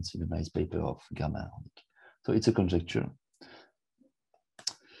convergence in a nice paper of German. So it's a conjecture.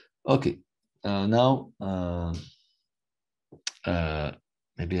 Okay, now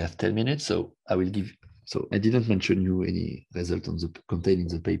maybe I have 10 minutes, so I will give. So I didn't mention you any result on the contained in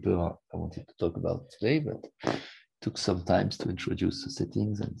the paper I wanted to talk about today, but it took some time to introduce the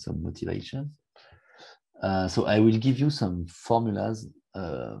settings and some motivations. So I will give you some formulas,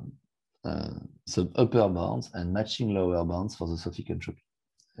 some upper bounds and matching lower bounds for the Sophic entropy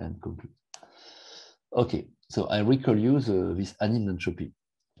and conclude. Okay, so I recall you this annealed entropy.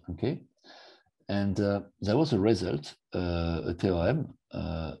 Okay, and there was a result, a theorem,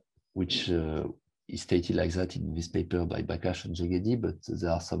 which is stated like that in this paper by Bakash and Jegedi, but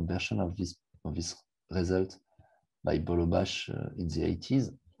there are some version of this result by Bolobash in the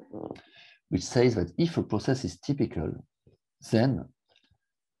 80s, which says that if a process is typical, then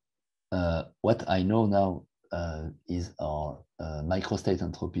what I know now is our microstate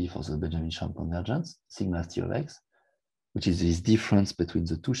entropy for the Benjamin-Schramm convergence, sigma T of x, which is this difference between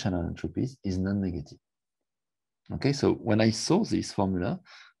the two channel entropies, is non-negative. Okay, so when I saw this formula,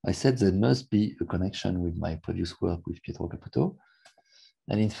 I said there must be a connection with my previous work with Pietro Caputo.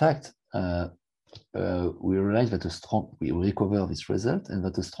 And in fact, we realized that we recover this result, and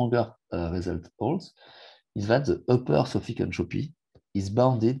that a stronger result holds is that the upper Sophic entropy is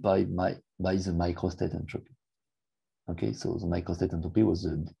bounded by the microstate entropy. Okay, so the microstate entropy was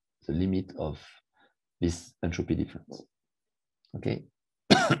the limit of this entropy difference. Okay,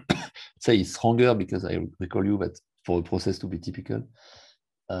 say it's stronger because I recall you that for a process to be typical,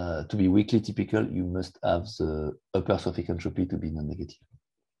 to be weakly typical, you must have the upper Sophic entropy to be non-negative.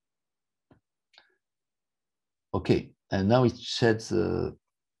 Okay, and now it sheds.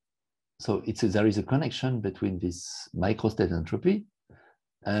 So there is a connection between this microstate entropy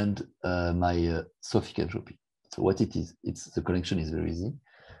and my Sophic entropy. So what it is, the connection is very easy.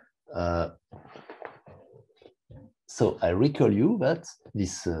 So I recall you that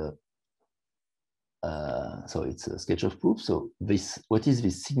this. So it's a sketch of proof. So what is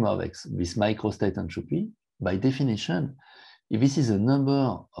this sigma of x, this microstate entropy? By definition, if this is a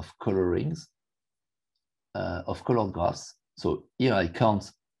number of colorings, of colored graphs. So here I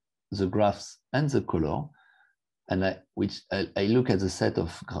count the graphs and the color, and I look at the set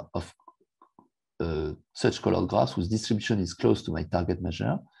of such colored graphs whose distribution is close to my target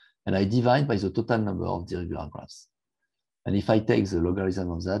measure, and I divide by the total number of the irregular graphs. And if I take the logarithm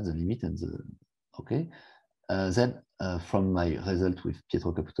of that, the limit and the okay, then from my result with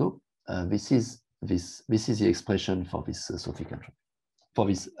Pietro Caputo, this is the expression for this Sophic entropy, for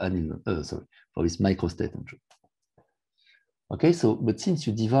this for this microstate entropy. Okay, so but since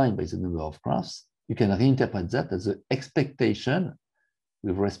you divide by the number of graphs, you can reinterpret that as the expectation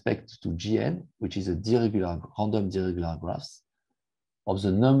with respect to Gn, which is a random irregular graphs of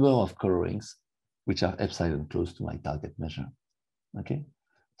the number of colorings which are epsilon close to my target measure. Okay,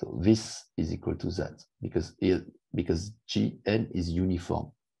 so this is equal to that because Gn is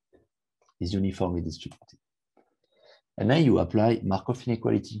uniformly distributed. And then you apply Markov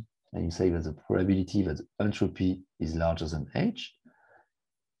inequality, and you say that the probability that the entropy is larger than h,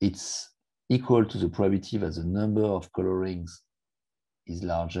 it's equal to the probability that the number of colorings is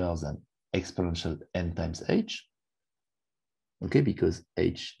larger than exponential n times h. Okay, because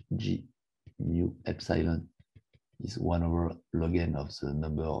hg mu epsilon is 1 over log n of the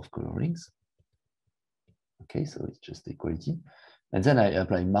number of colorings. Okay, so it's just equality. And then I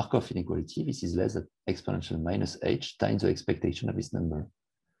apply Markov inequality. This is less than exponential minus h times the expectation of this number.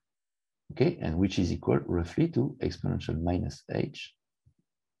 Okay, and which is equal roughly to exponential minus h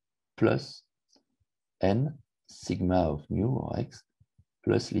plus n sigma of mu or x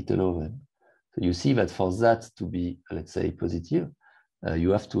plus little of n. So you see that for that to be, let's say, positive,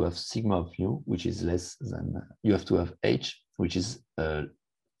 you have to have sigma of mu, which is less than, you have to have h, which is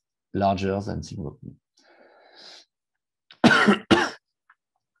larger than sigma of mu.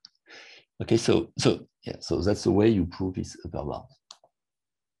 Okay, so that's the way you prove this upper bound.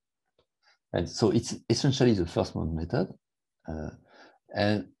 And so it's essentially the first mode method.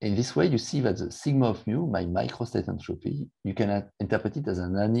 And in this way, you see that the sigma of mu, my microstate entropy, you can interpret it as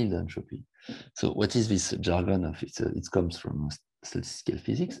an annealed entropy. So what is this jargon of it? It comes from statistical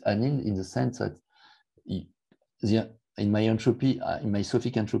physics. Annealed in the sense that in my entropy, in my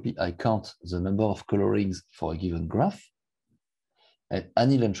Sophic entropy, I count the number of colorings for a given graph. And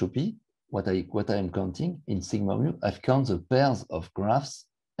annealed entropy, what I am counting in sigma mu, I've counted the pairs of graphs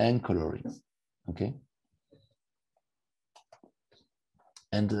and colorings. Okay.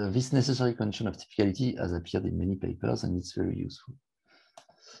 And this necessary condition of typicality has appeared in many papers, and it's very useful.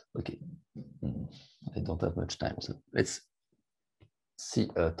 Okay, I don't have much time, so let's see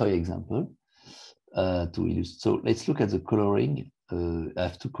a toy example to illustrate. So let's look at the coloring. I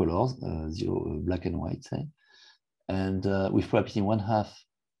have two colors, black and white, say, and with probability 1/2,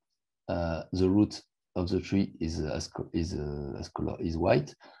 the root of the tree is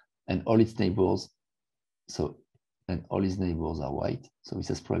white, and all its neighbors. And all his neighbors are white, so this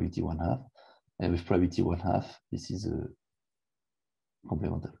has probability 1/2. And with probability 1/2, this is a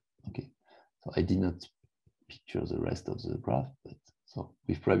complementary. Okay, so I did not picture the rest of the graph, but so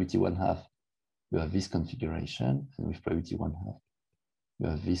with probability 1/2, we have this configuration, and with probability 1/2, we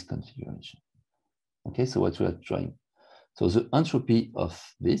have this configuration. Okay, so what we are trying. So the entropy of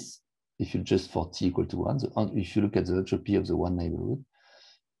this, if you just for t equal to 1, if you look at the entropy of the one neighborhood,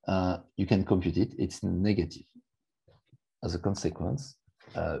 you can compute it. It's negative. As a consequence,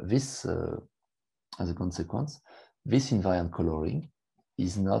 this invariant coloring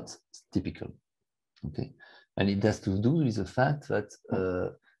is not typical. Okay, and it has to do with the fact that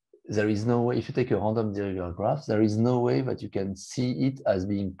there is no way, if you take a random irregular graph, there is no way that you can see it as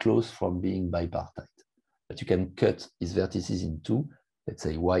being close from being bipartite. But you can cut its vertices in two, let's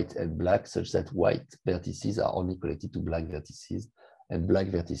say white and black, such that white vertices are only connected to black vertices and black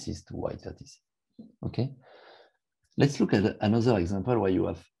vertices to white vertices. Okay, let's look at another example where you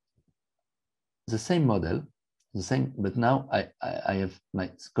have the same model, but now I have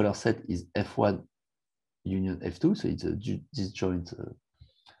my color set is F1 union F2, so it's a disjoint.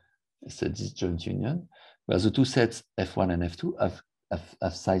 It's a disjoint union, where the two sets F1 and F2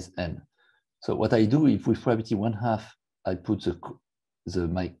 have size n. So what I do, if with probability 1/2, I put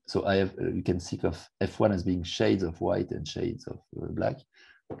so I have you can think of F1 as being shades of white and shades of black.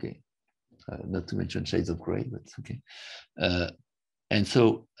 Okay, not to mention shades of gray, but okay. And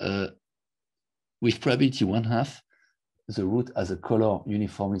so with probability 1/2, the root has a color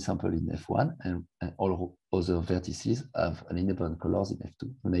uniformly sampled in F1, and all other vertices have an independent colors in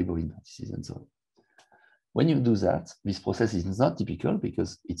F2, neighboring vertices, and so on. When you do that, this process is not typical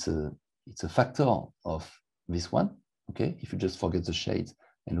because it's a factor of this one. Okay, if you just forget the shades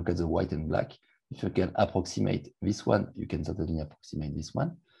and look at the white and black, if you can approximate this one, you can certainly approximate this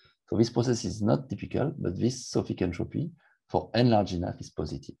one. So this process is not typical, but this Sophic entropy for n large enough is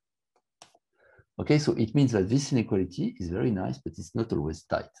positive. Okay, so it means that this inequality is very nice, but it's not always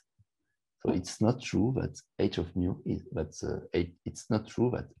tight. So it's not true that h of mu is, it's not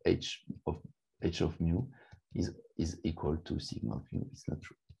true that h of mu is equal to sigma of mu. It's not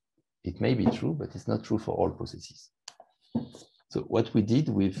true. It may be true, but it's not true for all processes. So what we did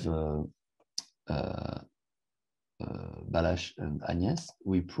with Balázs and Agnès,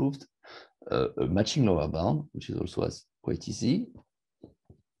 we proved a matching lower bound, which is also quite easy.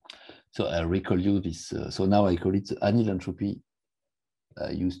 So I recall you this. So now I call it the annealed entropy.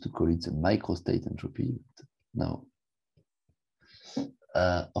 I used to call it the microstate entropy. Now,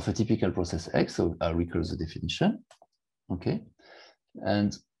 of a typical process X, so I recall the definition. Okay,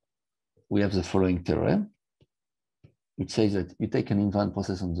 and we have the following theorem, which says that you take an invariant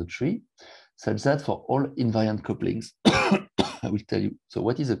process on the tree, such that for all invariant couplings, I will tell you. So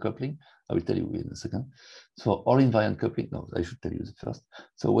what is a coupling? I will tell you in a second. So for all invariant coupling, no, I should tell you first.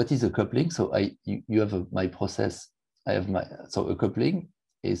 So what is a coupling? So you have my process. I have my, so a coupling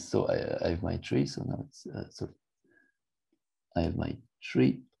is, so I have my tree. So now it's, so I have my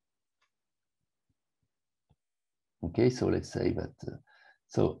tree. Okay, so let's say that,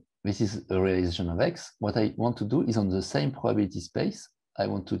 so this is a realization of X. What I want to do is on the same probability space, I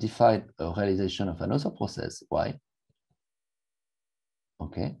want to define a realization of another process, Y.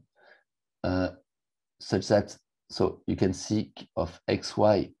 Okay, such that, so you can think of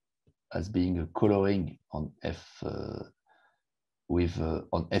XY as being a coloring on F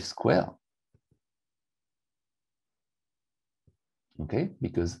on F square. Okay,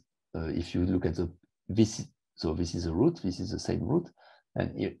 because if you look at this, so this is a root, this is the same root,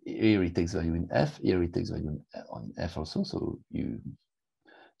 and here it takes value in F, here it takes value in F also. So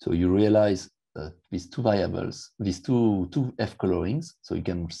you realize these two variables, these two F colorings. So you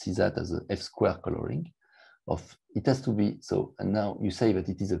can see that as a F square coloring of, it has to be, so, and now you say that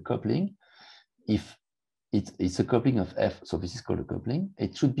it is a coupling. If it's a coupling of F, so this is called a coupling,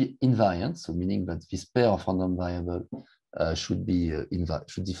 it should be invariant, so meaning that this pair of random variable should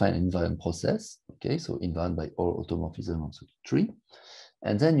define an invariant process. Okay, so invariant by all automorphism of the tree.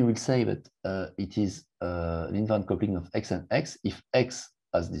 And then you will say that it is an invariant coupling of X and X if X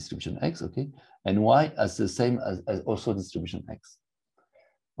as distribution X, okay, and Y as the same as also distribution X.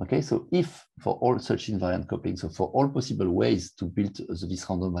 Okay, so if for all such invariant coupling, so for all possible ways to build this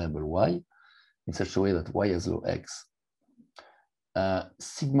random variable Y in such a way that Y has low X,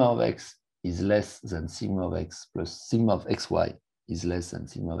 sigma of X is less than sigma of X plus sigma of XY is less than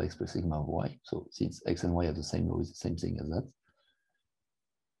sigma of X plus sigma of Y. So since X and Y have the same law, it's the same thing as that.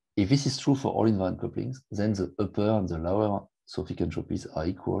 If this is true for all invariant couplings, then the upper and the lower Sophic entropies are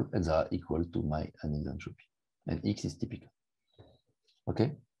equal, and they are equal to my annealed entropy. And X is typical.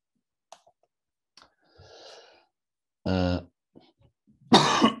 Okay.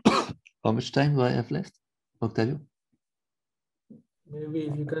 How much time do I have left, Octavio? Maybe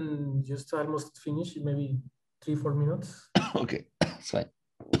if you can just almost finish, maybe 3-4 minutes. Okay, it's fine.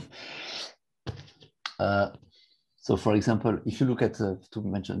 So for example, if you look at, to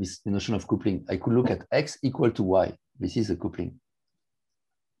mention this notion of coupling, I could look at X equal to Y. This is a coupling.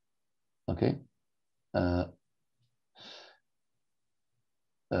 Okay.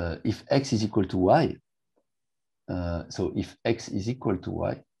 If X is equal to Y, so if X is equal to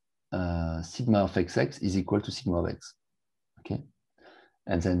Y, sigma of XX is equal to sigma of X. Okay.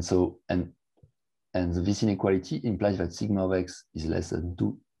 And then and this inequality implies that sigma of X is less than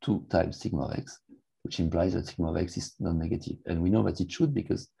 2 times sigma of X, which implies that sigma of X is non-negative. And we know that it should,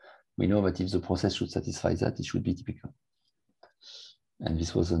 because we know that if the process should satisfy that, it should be typical. And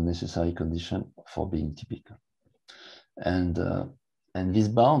this was a necessary condition for being typical. And this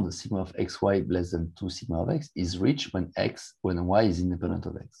bound, sigma of xy less than 2 sigma of X, is reached when Y is independent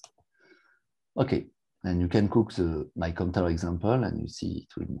of X. Okay, and you can cook my counter example and you see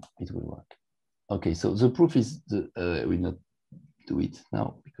it will work. Okay, so the proof is, I will not do it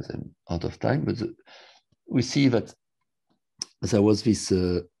now because I'm out of time, but we see that there was this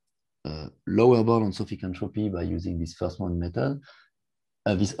lower bound on Sophic entropy by using this first moment method,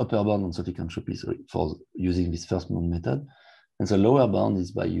 this upper bound on Sophic entropy, sorry, for using this first moment method. And the lower bound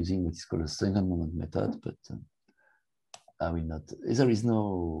is by using what is called a second moment method, but I will not, there is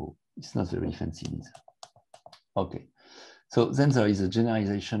no, it's not very fancy neither. Okay. So then there is a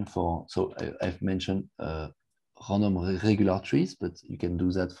generalization for, so I've mentioned random regular trees, but you can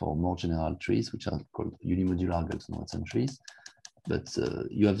do that for more general trees, which are called unimodular Gauss-Watson trees. But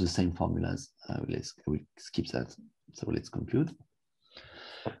you have the same formulas. I will skip that. So let's conclude.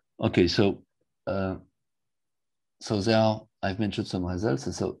 Okay, so I've mentioned some results.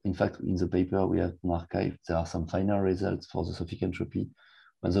 And so in fact, in the paper we have in archive, there are some final results for the Sophic entropy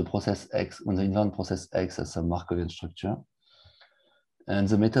when the process X, when the invariant process X has some Markovian structure. And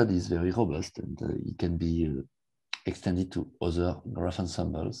the method is very robust, and it can be extended to other graph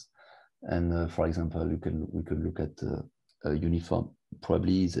ensembles. And for example, we could look at a uniform.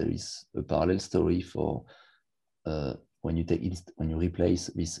 Probably there is a parallel story for when you replace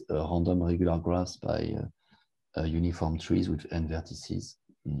these random regular graphs by uniform trees with n vertices.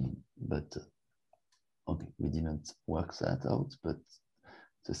 But okay, we didn't work that out, but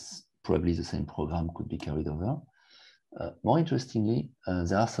probably the same program could be carried over. More interestingly,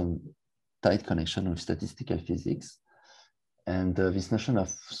 there are some tight connections with statistical physics, and this notion of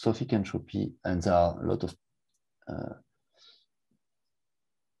Sophic entropy, and there are a lot of,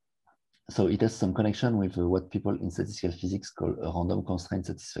 so it has some connection with what people in statistical physics call random constraint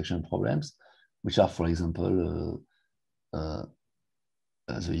satisfaction problems, which are, for example, the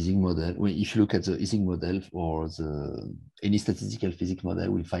Ising model. If you look at the Ising model or any statistical physics model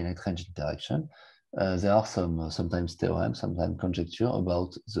with finite range interaction, there are sometimes theorems, sometimes conjecture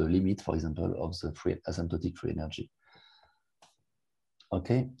about the limit, for example, of the asymptotic free energy.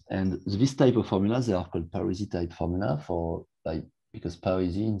 Okay, and this type of formulas, they are called Parisi type formula because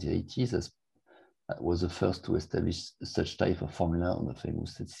Parisi in the 80s was the first to establish such type of formula on a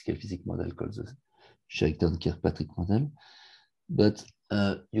famous statistical physics model called the Sherrington-Kirkpatrick model. But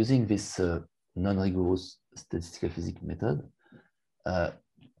using this non-rigorous statistical physics method,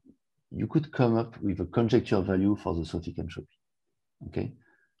 you could come up with a conjecture value for the Sophic entropy. Okay,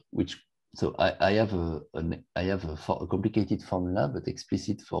 so I have a complicated formula, but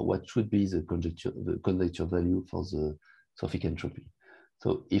explicit for what should be the conjecture value for the Sophic entropy.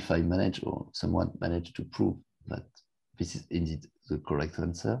 So if I manage, or someone managed to prove that this is indeed the correct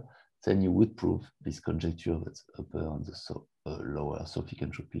answer, then you would prove this conjecture that's upper and the lower Sophic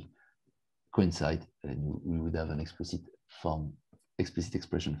entropy coincide, and we would have an explicit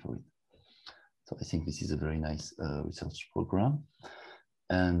expression for it. So I think this is a very nice research program.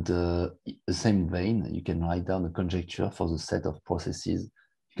 And the same vein, you can write down a conjecture for the set of processes.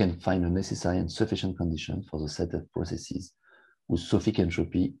 You can find a necessary and sufficient condition for the set of processes whose Sophic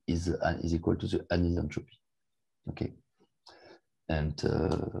entropy is equal to the anisotropy. Okay. And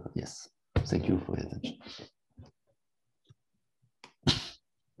yes, thank you for your attention.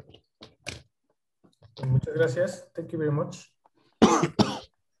 Muchas gracias. Thank you very much.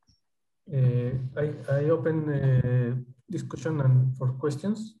 I open discussion and for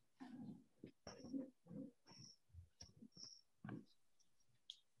questions.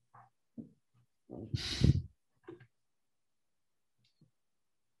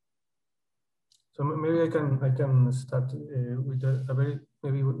 So maybe I can start with a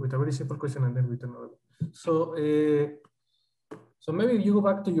very simple question and then with another. So so maybe you go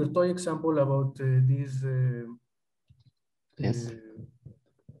back to your toy example about this. Yes.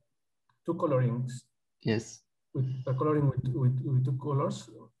 two colorings. Yes. With a coloring with two colors.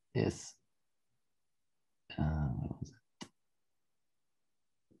 Yes. What was it?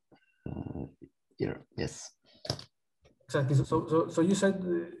 Here. Yes. Exactly. So you said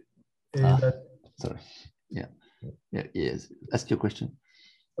that. Sorry. Yeah. Yeah. Yes. Ask your question.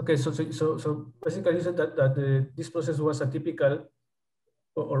 Okay. So basically, you said that this process was atypical,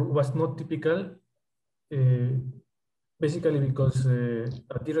 or was not typical, basically because a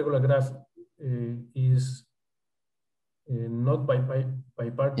irregular graph is not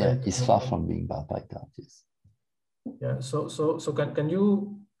bipartite. Yeah, it's far from being bipartite. Yes. Yeah. So can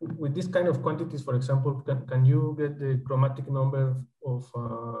you, with this kind of quantities, for example, can you get the chromatic number of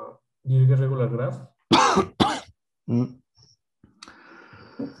the irregular graph?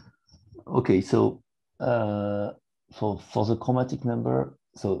 Okay, so for the chromatic number,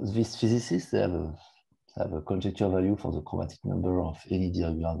 so these physicists, they have a conjecture value for the chromatic number of any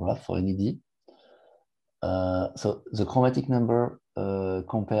irregular graph for any D. So the chromatic number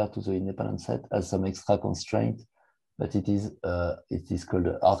compared to the independent set has some extra constraint, but it is called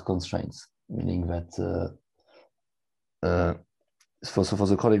hard constraints, meaning that for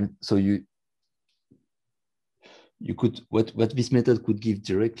the column, so you could what this method could give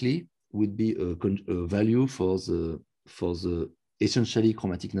directly would be a value for the essentially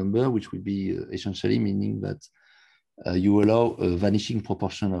chromatic number, which would be essentially meaning that you allow a vanishing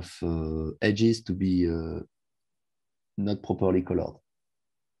proportion of edges to be not properly colored.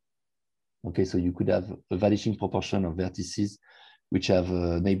 Okay, so you could have a vanishing proportion of vertices which have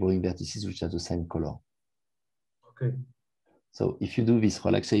neighboring vertices which have the same color. Okay. So if you do this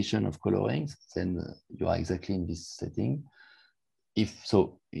relaxation of colorings, then you are exactly in this setting. If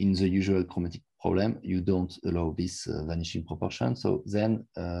so, in the usual chromatic problem, you don't allow this vanishing proportion. So then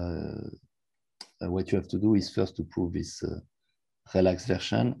what you have to do is first to prove this relaxed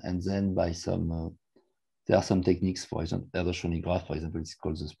version, and then by some there are some techniques, for example, Erdős-Rönyi graph, for example, it's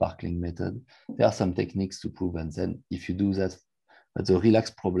called the sparkling method. There are some techniques to prove, and then if you do that, but the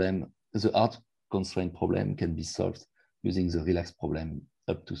relaxed problem, the hard constraint problem can be solved using the relaxed problem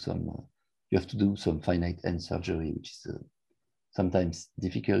up to some, you have to do some finite end surgery, which is sometimes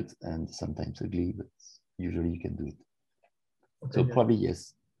difficult and sometimes ugly, but usually you can do it. Okay, so yeah. Probably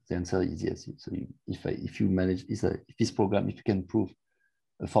yes, the answer is yes. So if you manage, if this program, if you can prove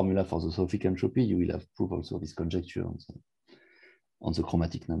a formula for the Sophic entropy, you will have proved also this conjecture on the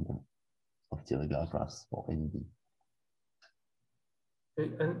chromatic number of the irregular graphs for NED.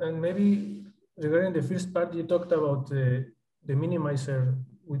 Okay, and maybe regarding the first part, you talked about the minimizer,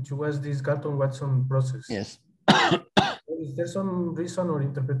 which was this Galton-Watson process. Yes. Is there some reason or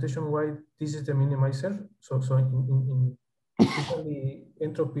interpretation why this is the minimizer? So usually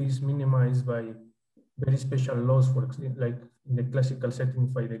entropy is minimized by very special laws, for example, like in the classical setting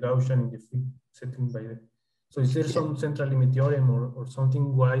by the Gaussian, in the field setting by the. So is there some central limit theorem or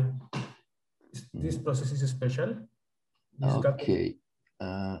something why this process is special? Okay,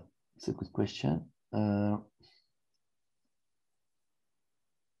 it's a good question. Where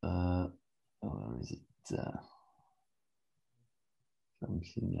is it?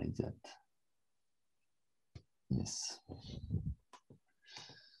 Something like that. Yes.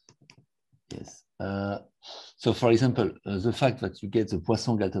 Yes. So, for example, the fact that you get the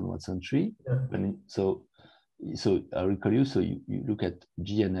Poisson-Galton-Watson tree. Yeah. So I recall you. So you look at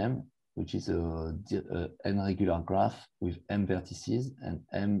G and M, which is a n-regular graph with m vertices, and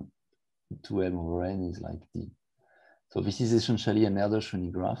m to m over n is like D. So this is essentially an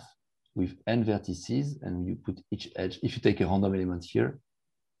Erdős-Rönyi graph with n vertices, and you put each edge. If you take a random element here,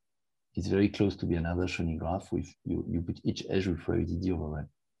 it's very close to be an Erdős-Rönyi graph with you put each edge with probability D over n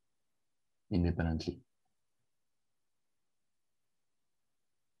independently.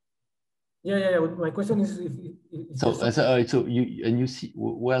 Yeah. My question is so you see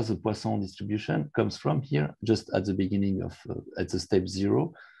where the Poisson distribution comes from here, just at the beginning of at the step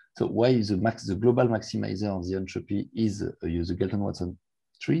 0. So why is the global maximizer of the entropy is the Galton-Watson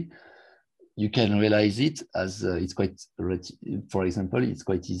tree? You can realize it as it's quite, for example, it's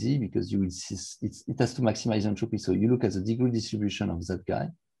quite easy because you will see it has to maximize entropy. So you look at the degree distribution of that guy.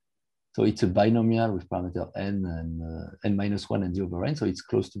 So it's a binomial with parameter n and n-1 and D over n. So it's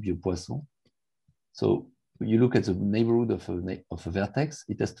close to be a Poisson. So you look at the neighborhood of a vertex,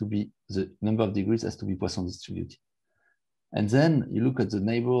 it has to be, the number of degrees has to be Poisson distributed. And then you look at the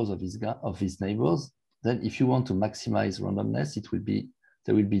neighbors of his neighbors. Then if you want to maximize randomness, it will be,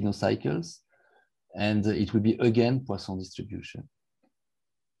 there will be no cycles, and it will be again Poisson distribution.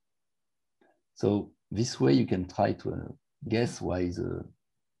 So this way you can try to guess why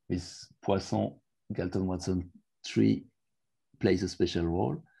this Poisson-Galton-Watson tree plays a special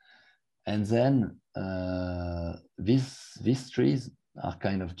role. And then these trees are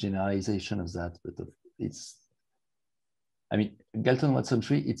kind of generalization of that, but it's, I mean, Galton-Watson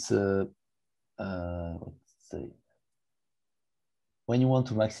tree, it's a, let's say, when you want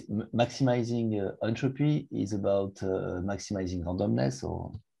to maximizing entropy is about maximizing randomness,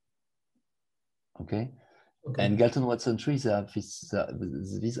 or okay. And Galton-Watson trees are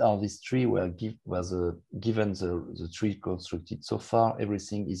these are these tree where given the tree constructed so far,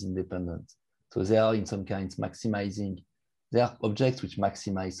 everything is independent. So they are in some kinds maximizing. They are objects which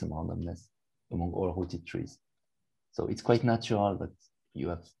maximize some randomness among all rooted trees. So it's quite natural that you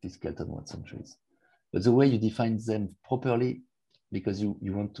have these Galton-Watson trees. But the way you define them properly, because you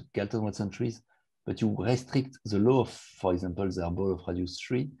want to Galton-Watson trees, but you restrict the law of, for example, their ball of radius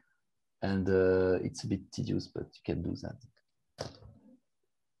 3, and it's a bit tedious, but you can do that.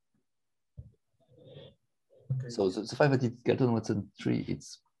 Okay. So the fact that it's Galton-Watson tree,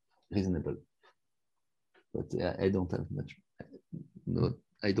 it's reasonable. But I don't have much. No,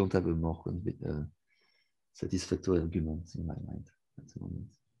 I don't have a more satisfactory argument in my mind at the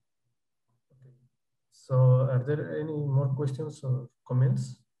moment. Okay. So, are there any more questions or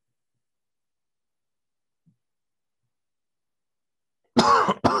comments?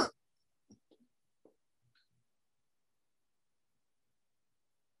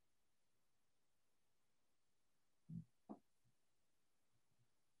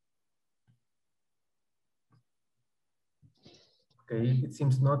 Okay, it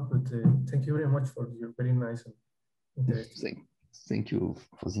seems not, but thank you very much for your very nice and interesting. Thank you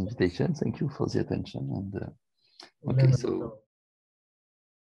for the invitation. Thank you for the attention. And okay, so